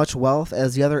had as much wealth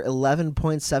as the other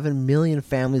 11.7 million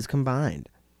families combined.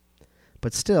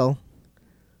 But still,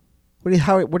 where do you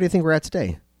think we're at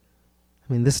today?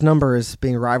 I mean, this number is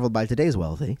being rivaled by today's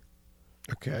wealthy.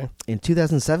 Okay. In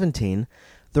 2017,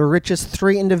 the richest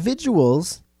 3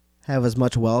 individuals have as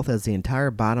much wealth as the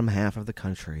entire bottom half of the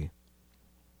country.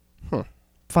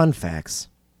 Fun facts.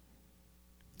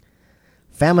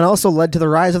 Famine also led to the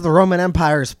rise of the Roman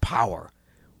Empire's power,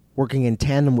 working in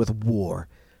tandem with war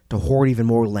to hoard even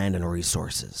more land and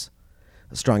resources.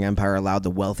 A strong empire allowed the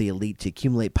wealthy elite to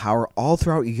accumulate power all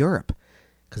throughout Europe,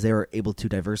 because they were able to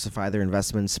diversify their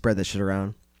investments, spread that shit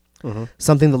around.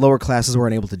 Something the lower classes were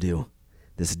unable to do.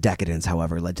 This decadence,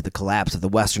 however, led to the collapse of the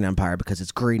Western Empire because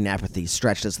its greed and apathy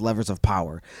stretched its levers of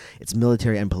power, its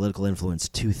military and political influence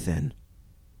too thin.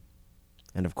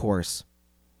 And of course,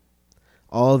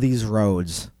 all these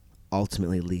roads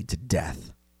ultimately lead to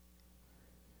death.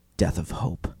 Death of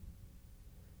hope.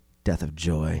 Death of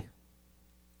joy.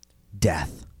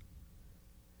 Death.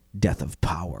 Death of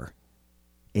power.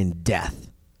 In death,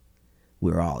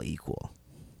 we're all equal.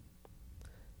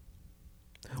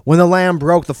 When the Lamb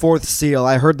broke the 4th seal,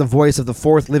 I heard the voice of the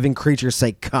 4th living creature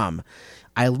say, "Come."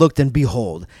 I looked, and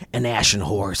behold, an ashen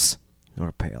horse, or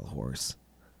a pale horse.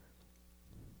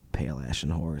 Pale ashen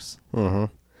horse.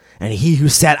 And he who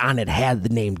sat on it had the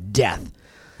name Death,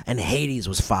 and Hades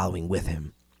was following with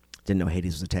him. Didn't know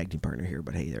Hades was a tag team partner here,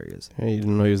 but hey, there he is. Hey, you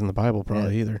didn't know he was in the Bible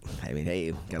probably either. I mean,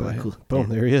 hey, got a lot of cool. Boom,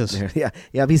 there he is. Yeah,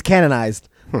 he's canonized.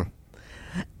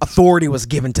 Authority was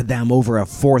given to them over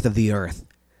 1/4 of the earth,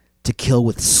 to kill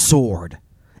with sword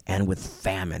and with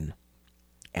famine,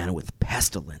 and with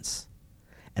pestilence,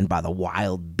 and by the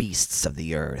wild beasts of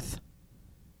the earth.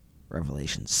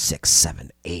 Revelation 6,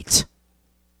 7, 8.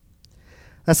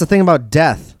 That's the thing about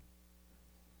death.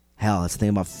 Hell, that's the thing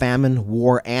about famine,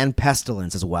 war, and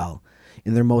pestilence as well,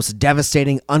 in their most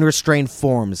devastating, unrestrained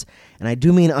forms. And I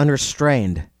do mean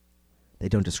unrestrained. They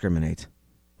don't discriminate.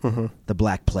 The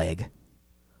Black Plague,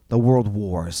 the World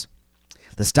Wars,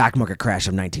 the stock market crash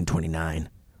of 1929,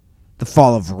 the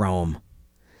fall of Rome.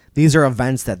 These are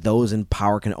events that those in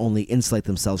power can only insulate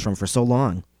themselves from for so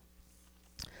long.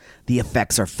 The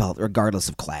effects are felt regardless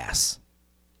of class.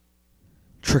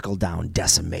 Trickle-down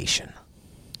decimation.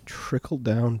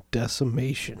 Trickle-down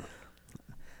decimation.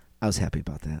 I was happy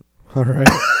about that. All right.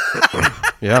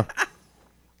 Yeah.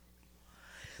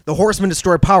 The horsemen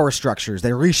destroy power structures.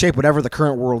 They reshape whatever the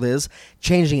current world is,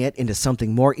 changing it into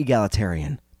something more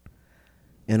egalitarian.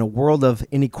 In a world of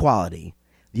inequality,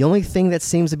 the only thing that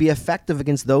seems to be effective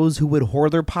against those who would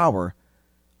hoard their power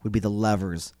would be the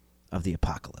levers of the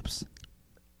apocalypse.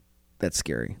 That's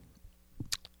scary.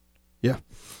 Yeah.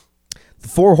 The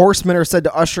four horsemen are said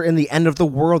to usher in the end of the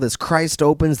world as Christ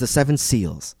opens the seven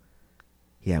seals.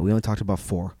 Yeah, we only talked about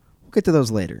four. We'll get to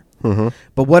those later.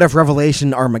 But what if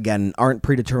Revelation, Armageddon aren't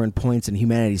predetermined points in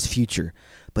humanity's future,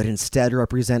 but instead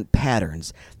represent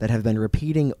patterns that have been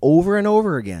repeating over and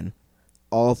over again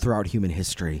all throughout human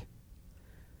history?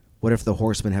 What if the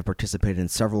horsemen have participated in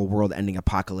several world-ending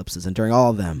apocalypses, and during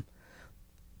all of them,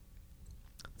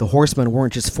 the horsemen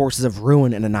weren't just forces of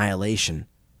ruin and annihilation,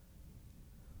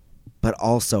 but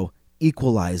also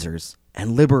equalizers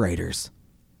and liberators?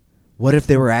 What if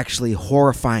they were actually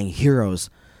horrifying heroes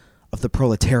of the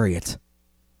proletariat?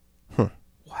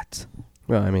 What?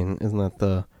 Well, I mean, isn't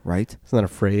that a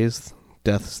phrase?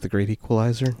 Death's the great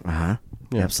equalizer? Uh-huh.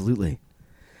 Yeah. Absolutely.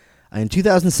 In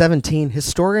 2017,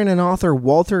 historian and author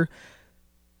Walter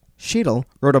Scheidel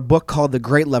wrote a book called The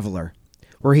Great Leveler,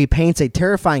 where he paints a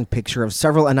terrifying picture of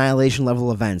several annihilation-level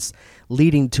events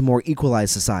leading to more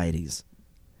equalized societies.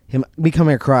 Me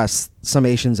coming across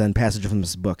summations and passages from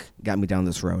this book got me down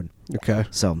this road. Okay.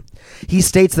 So, he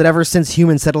states that ever since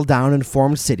humans settled down and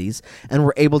formed cities and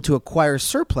were able to acquire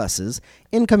surpluses,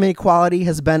 income inequality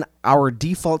has been our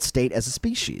default state as a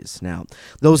species. Now,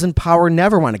 those in power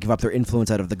never want to give up their influence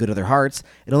out of the good of their hearts.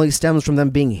 It only stems from them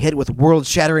being hit with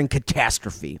world-shattering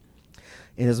catastrophe.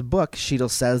 In his book, Scheidel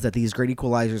says that these great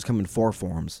equalizers come in four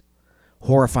forms: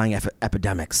 horrifying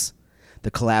epidemics,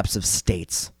 the collapse of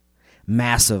states,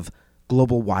 massive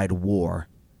global-wide war,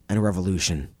 and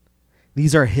revolution.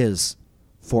 These are his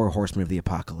four horsemen of the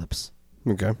apocalypse.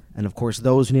 Okay. And, of course,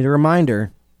 those who need a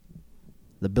reminder,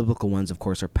 the biblical ones, of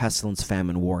course, are pestilence,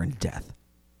 famine, war, and death.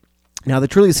 Now, the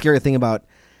truly scary thing about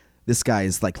this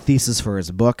guy's thesis for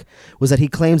his book was that he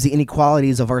claims the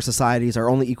inequalities of our societies are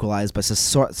only equalized by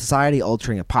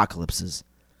society-altering apocalypses.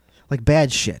 Like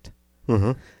bad shit.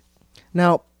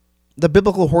 Now, the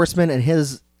biblical horsemen and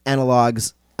his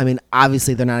analogs, I mean,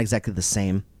 obviously they're not exactly the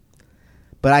same,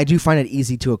 but I do find it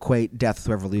easy to equate death with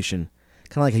revolution.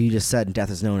 Kind of like how you just said,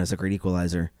 death is known as a great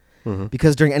equalizer.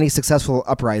 Because during any successful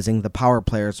uprising, the power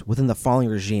players within the falling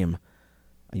regime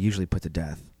are usually put to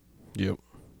death. Yep.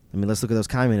 I mean, let's look at those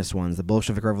communist ones. The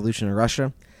Bolshevik Revolution in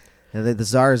Russia. The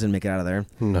Tsars didn't make it out of there.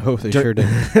 No, they sure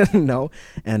didn't. No.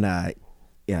 And,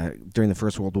 during the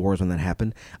First World War is when that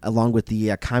happened, along with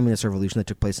the communist revolution that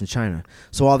took place in China.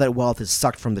 So all that wealth is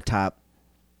sucked from the top,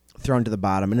 thrown to the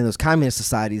bottom. And in those communist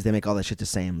societies, they make all that shit the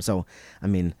same. So, I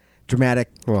mean, dramatic,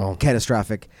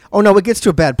 catastrophic. Oh, no, it gets to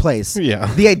a bad place.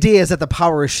 Yeah. The idea is that the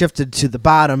power is shifted to the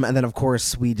bottom, and then, of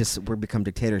course, we become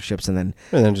dictatorships, and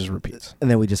then just repeats. And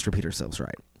then we just repeat ourselves,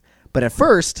 right? But at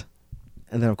first,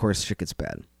 and then, of course, shit gets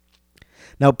bad.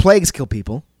 Now, plagues kill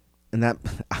people, and that,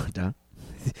 in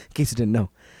case you didn't know,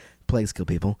 plagues kill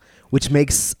people, which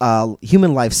makes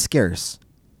human life scarce,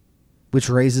 which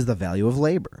raises the value of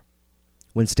labor.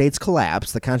 When states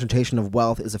collapse, the concentration of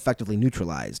wealth is effectively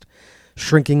neutralized,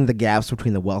 shrinking the gaps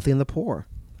between the wealthy and the poor.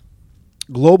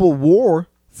 Global war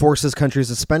forces countries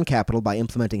to spend capital by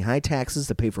implementing high taxes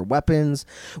to pay for weapons,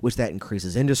 which that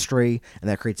increases industry, and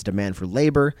that creates demand for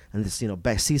labor, and this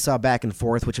seesaw back and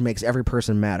forth, which makes every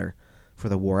person matter for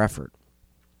the war effort,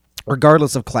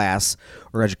 regardless of class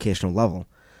or educational level.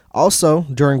 Also,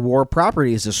 during war,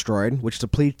 property is destroyed, which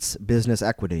depletes business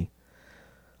equity.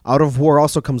 Out of war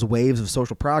also comes waves of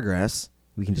social progress.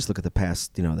 We can just look at the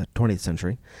past, the 20th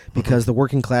century, because the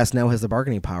working class now has the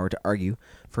bargaining power to argue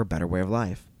for a better way of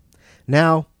life.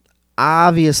 Now,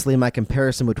 obviously, my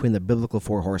comparison between the biblical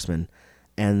four horsemen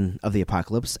and of the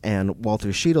apocalypse and Walter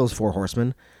Scheidel's four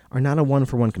horsemen are not a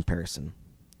one-for-one comparison.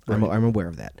 Right. I'm aware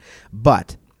of that.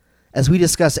 But as we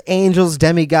discuss angels,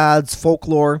 demigods,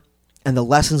 folklore, and the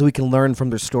lessons we can learn from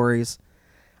their stories,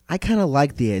 I kind of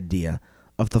like the idea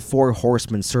of the four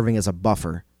horsemen serving as a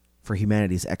buffer for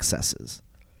humanity's excesses.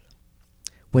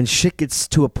 When shit gets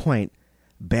to a point,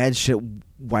 bad shit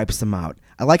wipes them out.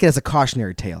 I like it as a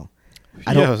cautionary tale.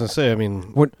 I was gonna say. I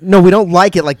mean, we don't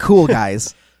like it like cool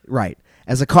guys, right?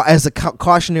 As a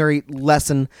cautionary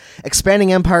lesson,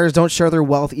 expanding empires don't share their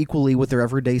wealth equally with their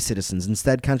everyday citizens,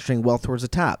 instead concentrating wealth towards the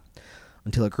top,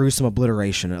 until a gruesome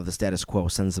obliteration of the status quo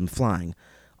sends them flying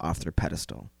off their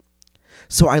pedestal.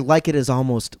 So I like it as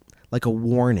almost like a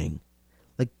warning,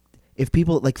 like if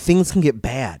people like things can get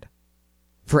bad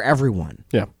for everyone.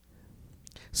 Yeah.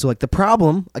 So, like, the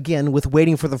problem, again, with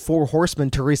waiting for the four horsemen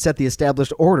to reset the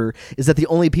established order is that the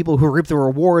only people who reap the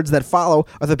rewards that follow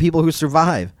are the people who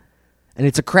survive. And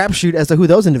it's a crapshoot as to who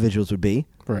those individuals would be.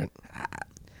 Right.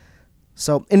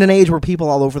 So, in an age where people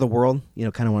all over the world,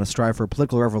 kind of want to strive for a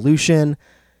political revolution,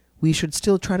 we should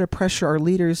still try to pressure our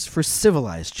leaders for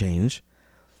civilized change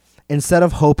instead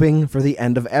of hoping for the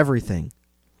end of everything.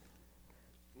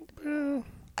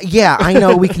 Yeah, I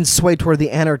know we can sway toward the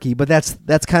anarchy, but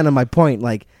that's kind of my point.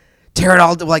 Like, tear it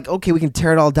all. Like, okay, we can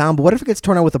tear it all down, but what if it gets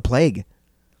torn out with a plague?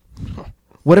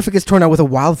 What if it gets torn out with a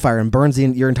wildfire and burns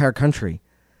your entire country?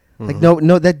 Like, no,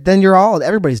 then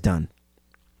everybody's done.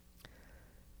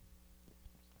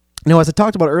 Now, as I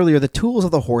talked about earlier, the tools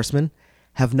of the horsemen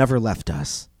have never left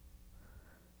us.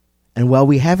 And while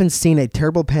we haven't seen a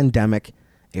terrible pandemic,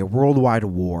 a worldwide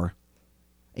war,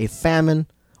 a famine,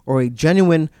 or a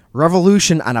genuine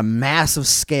revolution on a massive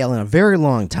scale in a very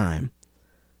long time,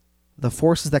 the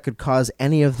forces that could cause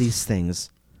any of these things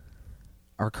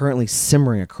are currently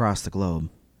simmering across the globe.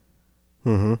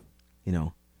 Mm-hmm.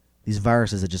 These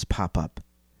viruses that just pop up,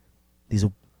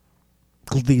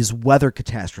 these weather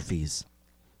catastrophes,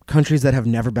 countries that have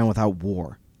never been without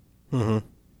war. Mm-hmm.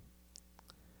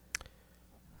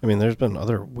 I mean, there's been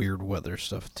other weird weather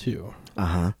stuff too.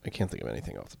 Uh-huh. I can't think of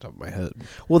anything off the top of my head.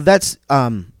 Well, that's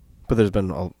but there's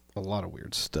been a lot of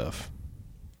weird stuff.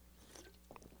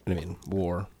 I mean,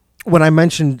 war. When I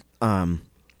mentioned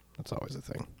That's always a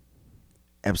thing.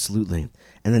 Absolutely.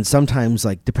 And then sometimes,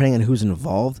 like, depending on who's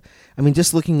involved, I mean,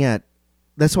 just looking at,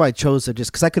 that's why I chose to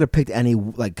because I could have picked any,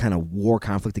 like, kind of war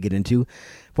conflict to get into.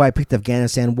 Why I picked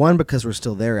Afghanistan, one, because we're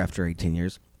still there after 18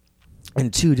 years.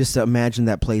 And two, just to imagine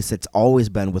that place that's always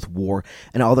been with war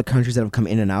and all the countries that have come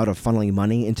in and out of funneling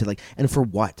money into, like, and for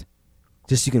what?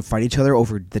 Just so you can fight each other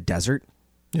over the desert?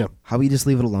 Yeah. How about you just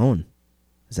leave it alone?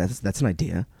 That's an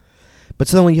idea. But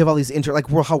so then when you have all these like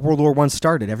how World War I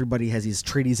started, everybody has these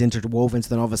treaties interwoven, so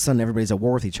then all of a sudden everybody's at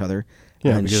war with each other,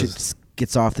 and shit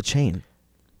gets off the chain.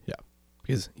 Yeah,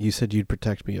 because you said you'd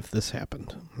protect me if this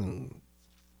happened.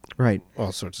 Right.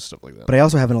 All sorts of stuff like that. But I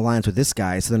also have an alliance with this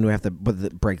guy, so then we have to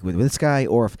break with this guy,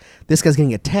 or if this guy's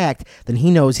getting attacked, then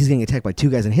he knows he's getting attacked by two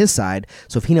guys on his side,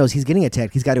 so if he knows he's getting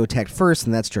attacked, he's got to attack first,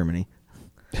 and that's Germany.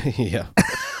 Yeah.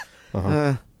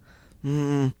 Uh-huh.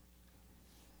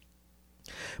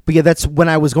 But yeah, that's when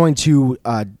I was going to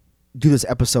do this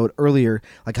episode earlier,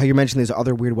 like how you mentioned there's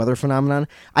other weird weather phenomenon.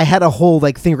 I had a whole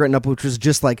like thing written up which was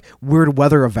just like weird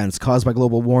weather events caused by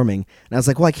global warming, and I was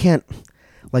like, well, I can't.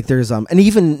 Like there's and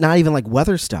even not even like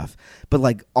weather stuff, but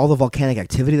like all the volcanic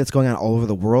activity that's going on all over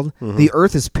the world. Mm-hmm. The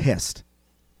Earth is pissed,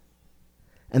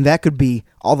 and that could be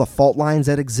all the fault lines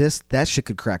that exist. That shit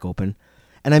could crack open.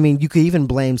 And I mean, you could even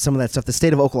blame some of that stuff. The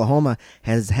state of Oklahoma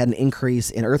has had an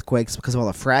increase in earthquakes because of all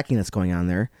the fracking that's going on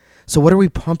there. So what are we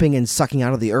pumping and sucking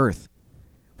out of the earth?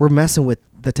 We're messing with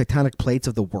the tectonic plates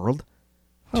of the world?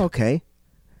 Oh, okay.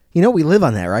 We live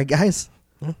on that, right, guys?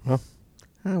 Well,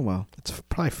 oh, well. It's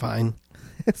probably fine.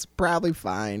 It's probably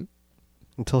fine.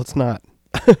 Until it's not.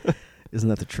 Isn't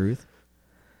that the truth?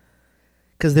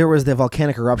 Because there was the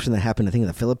volcanic eruption that happened, I think, in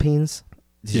the Philippines.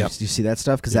 Did you see that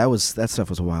stuff? Because that stuff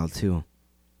was wild, too.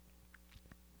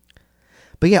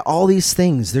 But yeah, all these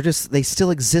things, they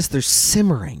still exist. They're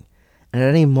simmering. And at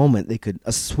any moment,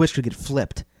 a switch could get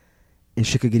flipped and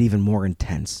shit could get even more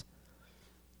intense.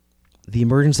 The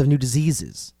emergence of new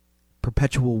diseases,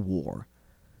 perpetual war,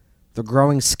 the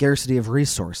growing scarcity of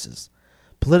resources,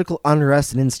 political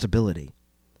unrest and instability.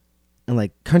 And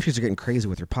like countries are getting crazy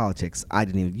with their politics. I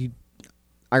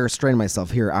restrained myself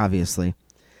here, obviously.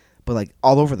 But like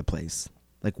all over the place.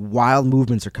 Like wild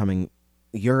movements are coming.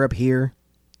 Europe here.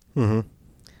 Mm-hmm.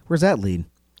 Where's that lead?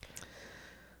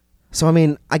 So, I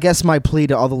mean, I guess my plea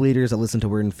to all the leaders that listen to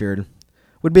Weird and Feared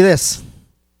would be this.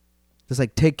 Just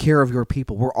like, take care of your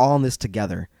people. We're all in this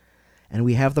together. And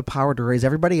we have the power to raise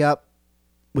everybody up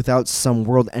without some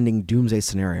world-ending doomsday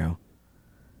scenario.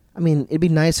 I mean, it'd be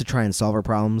nice to try and solve our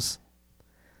problems.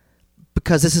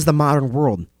 Because this is the modern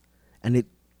world. And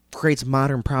creates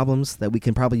modern problems that we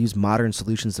can probably use modern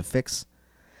solutions to fix.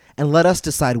 And let us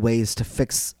decide ways to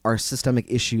fix our systemic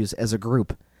issues as a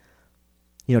group.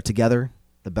 Together,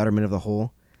 the betterment of the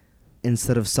whole,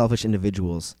 instead of selfish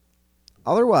individuals.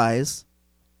 Otherwise,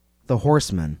 the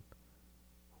horsemen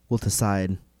will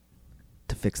decide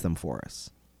to fix them for us.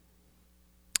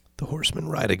 The horsemen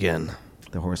ride again.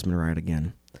 The horsemen ride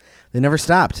again. They never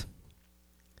stopped.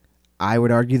 I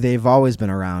would argue they've always been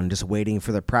around, just waiting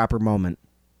for the proper moment.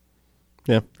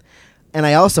 Yeah. And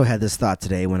I also had this thought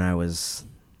today when I was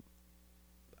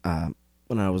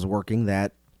working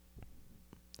that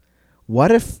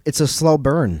what if it's a slow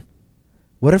burn?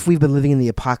 What if we've been living in the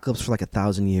apocalypse for like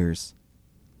 1,000 years?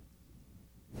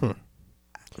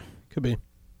 Could be.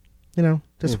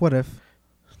 What if?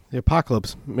 The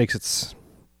apocalypse makes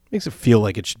it feel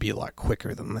like it should be a lot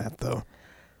quicker than that, though.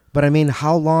 But I mean,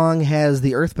 how long has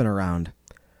the Earth been around?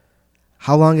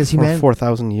 How long has humanity?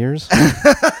 4,000 years.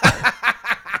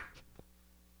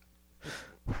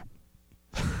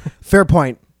 Fair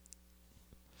point.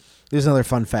 There's another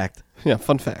fun fact. Yeah,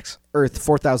 fun facts. Earth,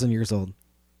 4,000 years old.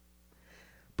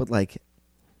 But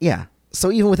yeah.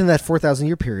 So even within that 4,000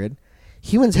 year period,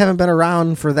 humans haven't been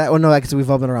around for that. Well, no, because we've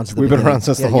all been around since the beginning. We've been around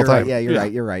since the whole time. Right. Yeah, you're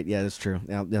right. You're right. Yeah, that's true.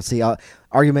 Yeah, see,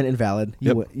 argument invalid.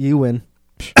 You win.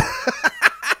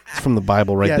 It's from the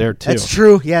Bible there, too. That's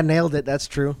true. Yeah, nailed it. That's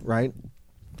true. Right.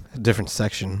 A different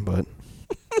section, but...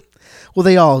 Well,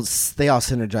 they all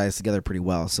synergize together pretty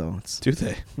well, so it's... Do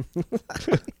they?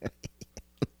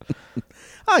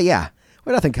 Oh, yeah.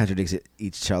 Well, nothing contradicts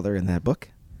each other in that book.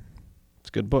 It's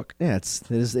a good book. Yeah,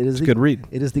 it is a good read.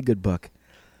 It is the good book.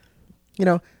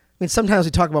 Sometimes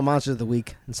we talk about monsters of the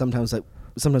week, and sometimes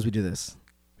we do this.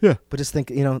 Yeah. But just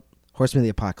think, Horsemen of the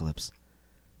Apocalypse.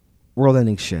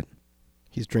 World-ending shit.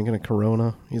 He's drinking a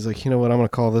Corona. He's like, you know what I'm going to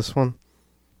call this one?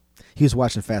 He was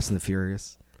watching Fast and the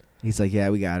Furious. He's like, yeah,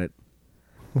 we got it.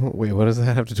 Wait, what does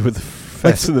that have to do with the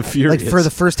Fast and the Furious? Like, for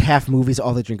the first half movies,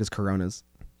 all they drink is Coronas.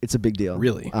 It's a big deal.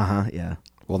 Really? Uh-huh, yeah.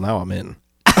 Well, now I'm in.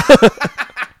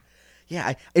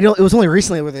 Yeah, it was only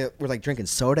recently where they were like drinking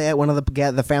soda at one of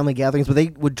the family gatherings, but they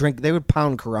would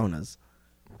pound Coronas.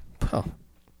 Oh.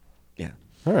 Yeah.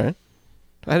 All right.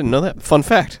 I didn't know that. Fun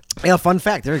fact. Yeah, fun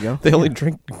fact. There you go. They only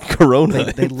drink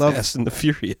Corona. They love Fast and the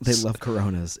Furious. They love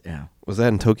Coronas. Yeah. Was that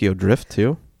in Tokyo Drift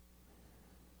too?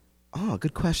 Oh,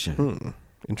 good question.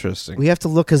 Interesting. We have to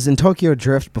look, because in Tokyo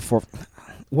Drift before...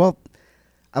 Well,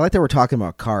 I like that we're talking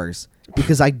about cars,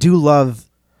 because I do love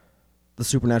the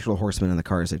supernatural horsemen and the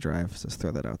cars they drive. So let's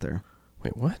throw that out there.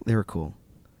 Wait, what? They were cool.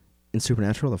 In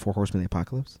Supernatural, the 4 Horsemen of the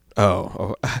Apocalypse.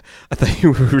 Oh, I thought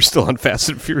you were still on Fast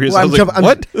and Furious. Well, I was like,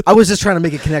 what? I was just trying to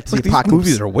make it connect to the these apocalypse.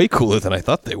 movies are way cooler than I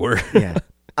thought they were. Yeah.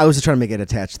 I was just trying to make it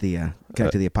attach the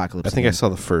connect to the apocalypse. I think I saw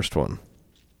the first one.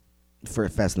 For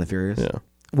Fast and the Furious? Yeah.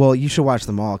 Well, you should watch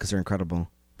them all because they're incredible.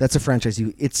 That's a franchise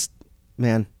that's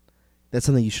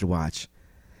something you should watch.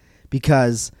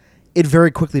 Because it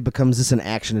very quickly becomes just an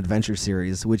action-adventure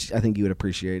series, which I think you would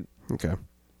appreciate. Okay.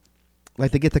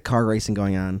 Like, they get the car racing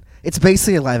going on. It's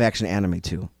basically a live-action anime,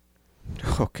 too.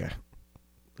 Okay.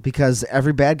 Because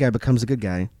every bad guy becomes a good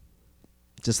guy.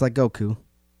 Just like Goku.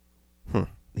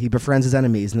 He befriends his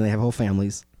enemies, and they have whole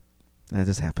families. And that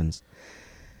just happens.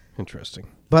 Interesting.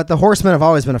 But the Horsemen have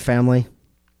always been a family.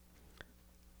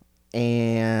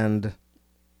 And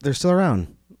they're still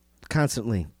around.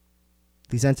 Constantly.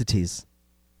 These entities.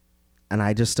 And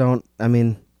I just don't... I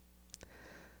mean...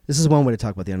 This is one way to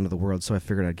talk about the end of the world, so I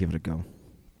figured I'd give it a go.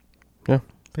 Yeah.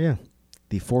 But yeah.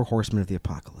 The 4 Horsemen of the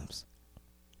Apocalypse.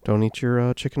 Don't eat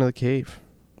your chicken of the cave.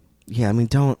 Yeah, I mean,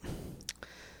 don't...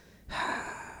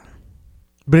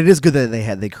 But it is good that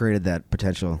they created that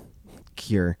potential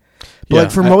cure. But Yeah,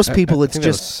 like for most people, I it's think that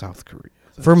was just... South Korea.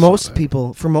 For most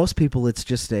people, it's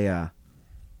just a...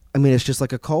 I mean, it's just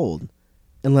like a cold.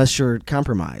 Unless you're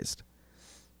compromised.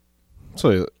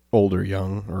 So old or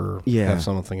young or have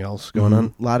something else going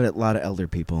on. A lot of elder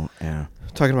people, yeah.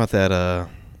 Talking about that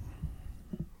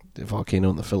the volcano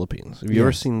in the Philippines. Have you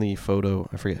ever seen the photo?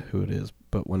 I forget who it is,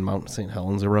 but when Mount St.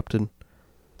 Helens erupted,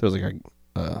 there was like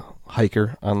a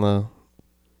hiker on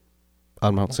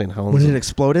Mount St. Helens. When it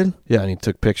exploded? Yeah, and he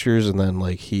took pictures, and then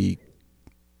like he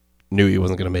knew he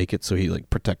wasn't going to make it, so he like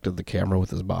protected the camera with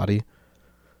his body.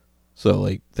 So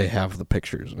like they have the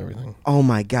pictures and everything. Oh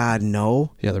my God,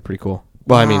 no! Yeah, they're pretty cool.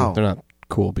 Well, I Wow. mean, they're not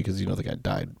cool because the guy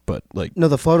died, but like No,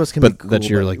 the photos can be but cool. that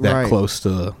you're like that right. close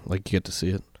to like you get to see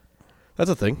it. That's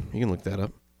a thing. You can look that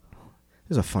up.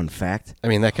 Here's a fun fact. I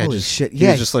mean, that guy Holy just shit. he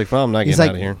was just like, well, I'm not He's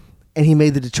getting like- out of here. And he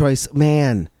made the choice.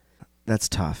 Man, that's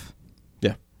tough.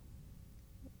 Yeah.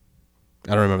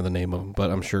 I don't remember the name of him,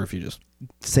 but I'm sure if you just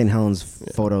St. Helens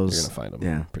photos. you're gonna find him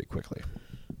Yeah. pretty quickly.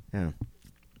 Yeah.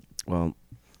 Well,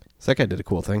 So that guy did a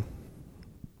cool thing.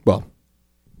 Well,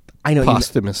 I know.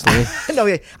 posthumously. No,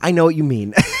 yeah, I know what you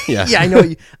mean. Yeah. Yeah, I know.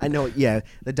 I know. Yeah,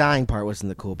 the dying part wasn't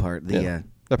the cool part. The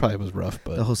That probably was rough,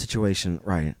 but the whole situation,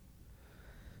 right?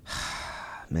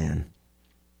 Man,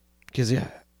 because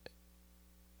I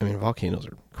mean, volcanoes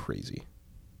are crazy.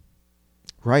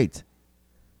 right.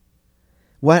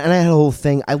 What? And I had a whole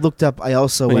thing. I looked up. I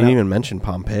also You went didn't out, even mention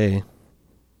Pompeii.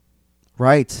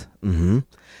 right. Mm-hmm.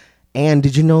 And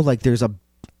did you know, like, there's a.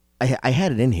 I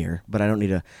had it in here, but I don't need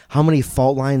to. How many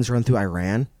fault lines run through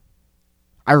Iran?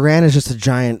 Iran is just a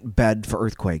giant bed for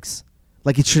earthquakes.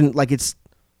 Like it shouldn't. Like it's.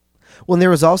 Well, and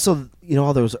there was also,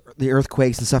 all those the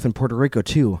earthquakes and stuff in Puerto Rico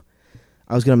too.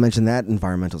 I was going to mention that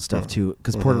environmental stuff too,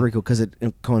 because Puerto Rico, because it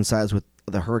coincides with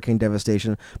the hurricane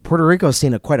devastation. Puerto Rico has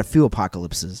seen quite a few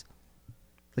apocalypses.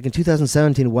 Like in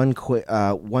 2017, one quake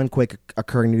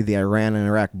occurring near the Iran and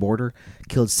Iraq border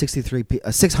killed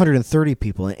 630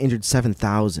 people and injured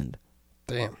 7,000.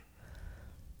 Damn.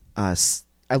 I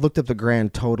looked up the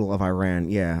grand total of Iran.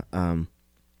 Yeah,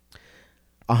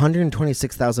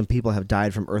 126,000 people have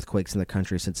died from earthquakes in the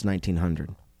country since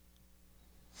 1900.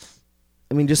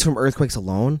 I mean, just from earthquakes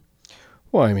alone.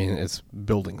 Well, I mean, it's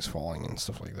buildings falling and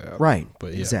stuff like that. Right.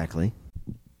 But yeah. Exactly.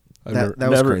 That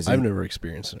was crazy. I've never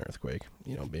experienced an earthquake,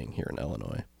 being here in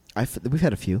Illinois. We've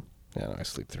had a few. Yeah, no, I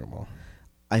sleep through them all.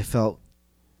 I felt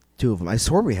 2 of them. I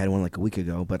swore we had one like a week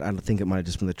ago, but I don't think it might have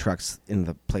just been the trucks in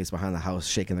the place behind the house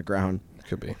shaking the ground.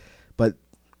 Could be. But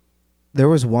there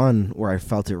was one where I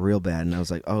felt it real bad, and I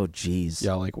was like, oh, geez.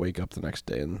 Yeah, I'll wake up the next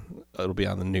day and it'll be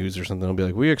on the news or something. It'll be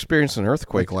like, we experienced an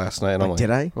earthquake last night. And I'm like,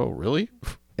 did I? Oh, really?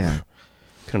 Yeah.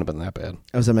 Couldn't have been that bad.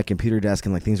 I was at my computer desk,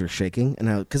 and things were shaking.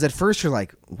 And because at first you're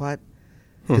like, what?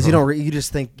 Because you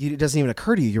just think, it doesn't even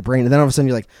occur to you, your brain. And then all of a sudden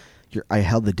you're like, I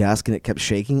held the desk, and it kept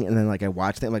shaking. And then I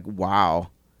watched it, I'm like,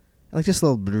 wow. And just a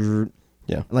little, brrr,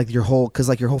 Yeah. and your whole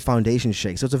foundation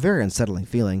shakes. So it's a very unsettling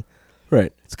feeling.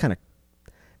 Right. It's kind of,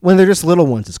 when they're just little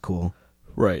ones, it's cool.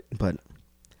 Right. But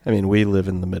I mean, we live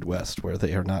in the Midwest where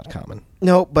they are not common.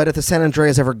 no, but if the San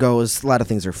Andreas ever goes, a lot of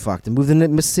things are fucked. And moved into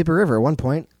the Mississippi River at one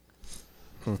point.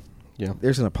 Yeah.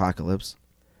 There's an apocalypse.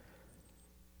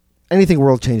 Anything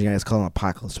world changing, I just call an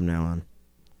apocalypse from now on.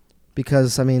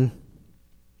 Because,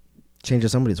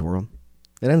 changes somebody's world.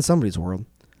 It ends somebody's world.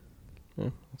 Yeah,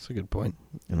 that's a good point.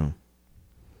 I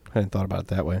hadn't thought about it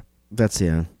that way. That's,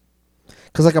 yeah.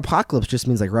 Because, apocalypse just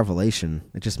means, revelation.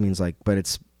 It just means, but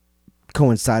it's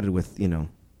coincided with, the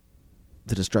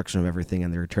destruction of everything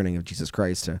and the returning of Jesus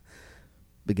Christ to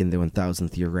begin the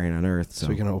 1,000th year reign on earth. So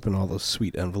we can open all those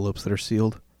sweet envelopes that are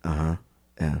sealed. Uh-huh.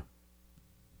 Yeah.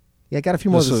 Yeah, I got a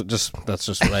few more. That's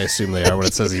just what I assume they are. When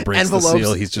it says he breaks the envelopes.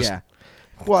 seal, he's just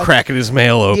Well, cracking his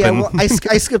mail open. Yeah, well, I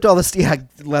skipped all this. Yeah,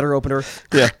 letter opener.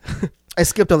 Yeah. I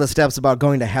skipped all the steps about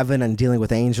going to heaven and dealing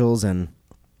with angels and.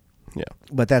 Yeah.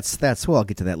 But that's well, I'll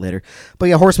get to that later. But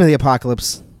yeah, Horsemen of the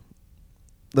Apocalypse.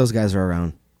 Those guys are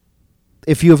around.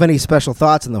 If you have any special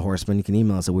thoughts on the Horsemen, you can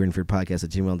email us at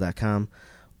weirdandfearpodcast@gmail.com.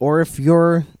 Or if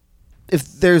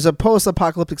there's a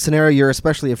post-apocalyptic scenario you're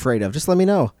especially afraid of, just let me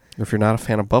know. If you're not a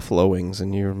fan of buffalo wings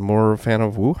and you're more a fan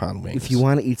of Wuhan wings. If you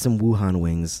want to eat some Wuhan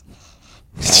wings.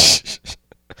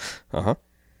 Uh-huh.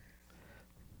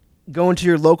 Go into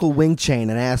your local wing chain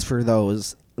and ask for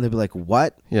those. They'll be like,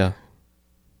 what? Yeah.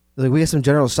 They're like, we got some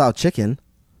General Style chicken.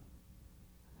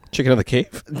 Chicken of the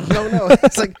cave? No.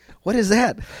 It's like, what is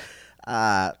that?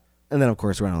 And then, of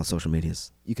course, we're on all the social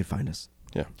medias. You can find us.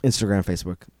 Yeah. Instagram,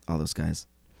 Facebook, all those guys.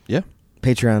 Yeah.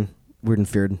 Patreon, Weird and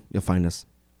Feared. You'll find us.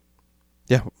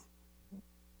 Yeah.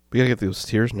 We got to get those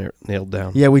tiers nailed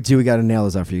down. Yeah, we do. We got to nail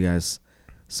those out for you guys.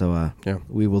 So, yeah,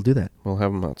 we will do that. We'll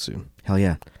have them out soon. Hell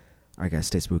yeah. All right, guys,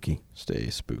 stay spooky. Stay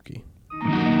spooky.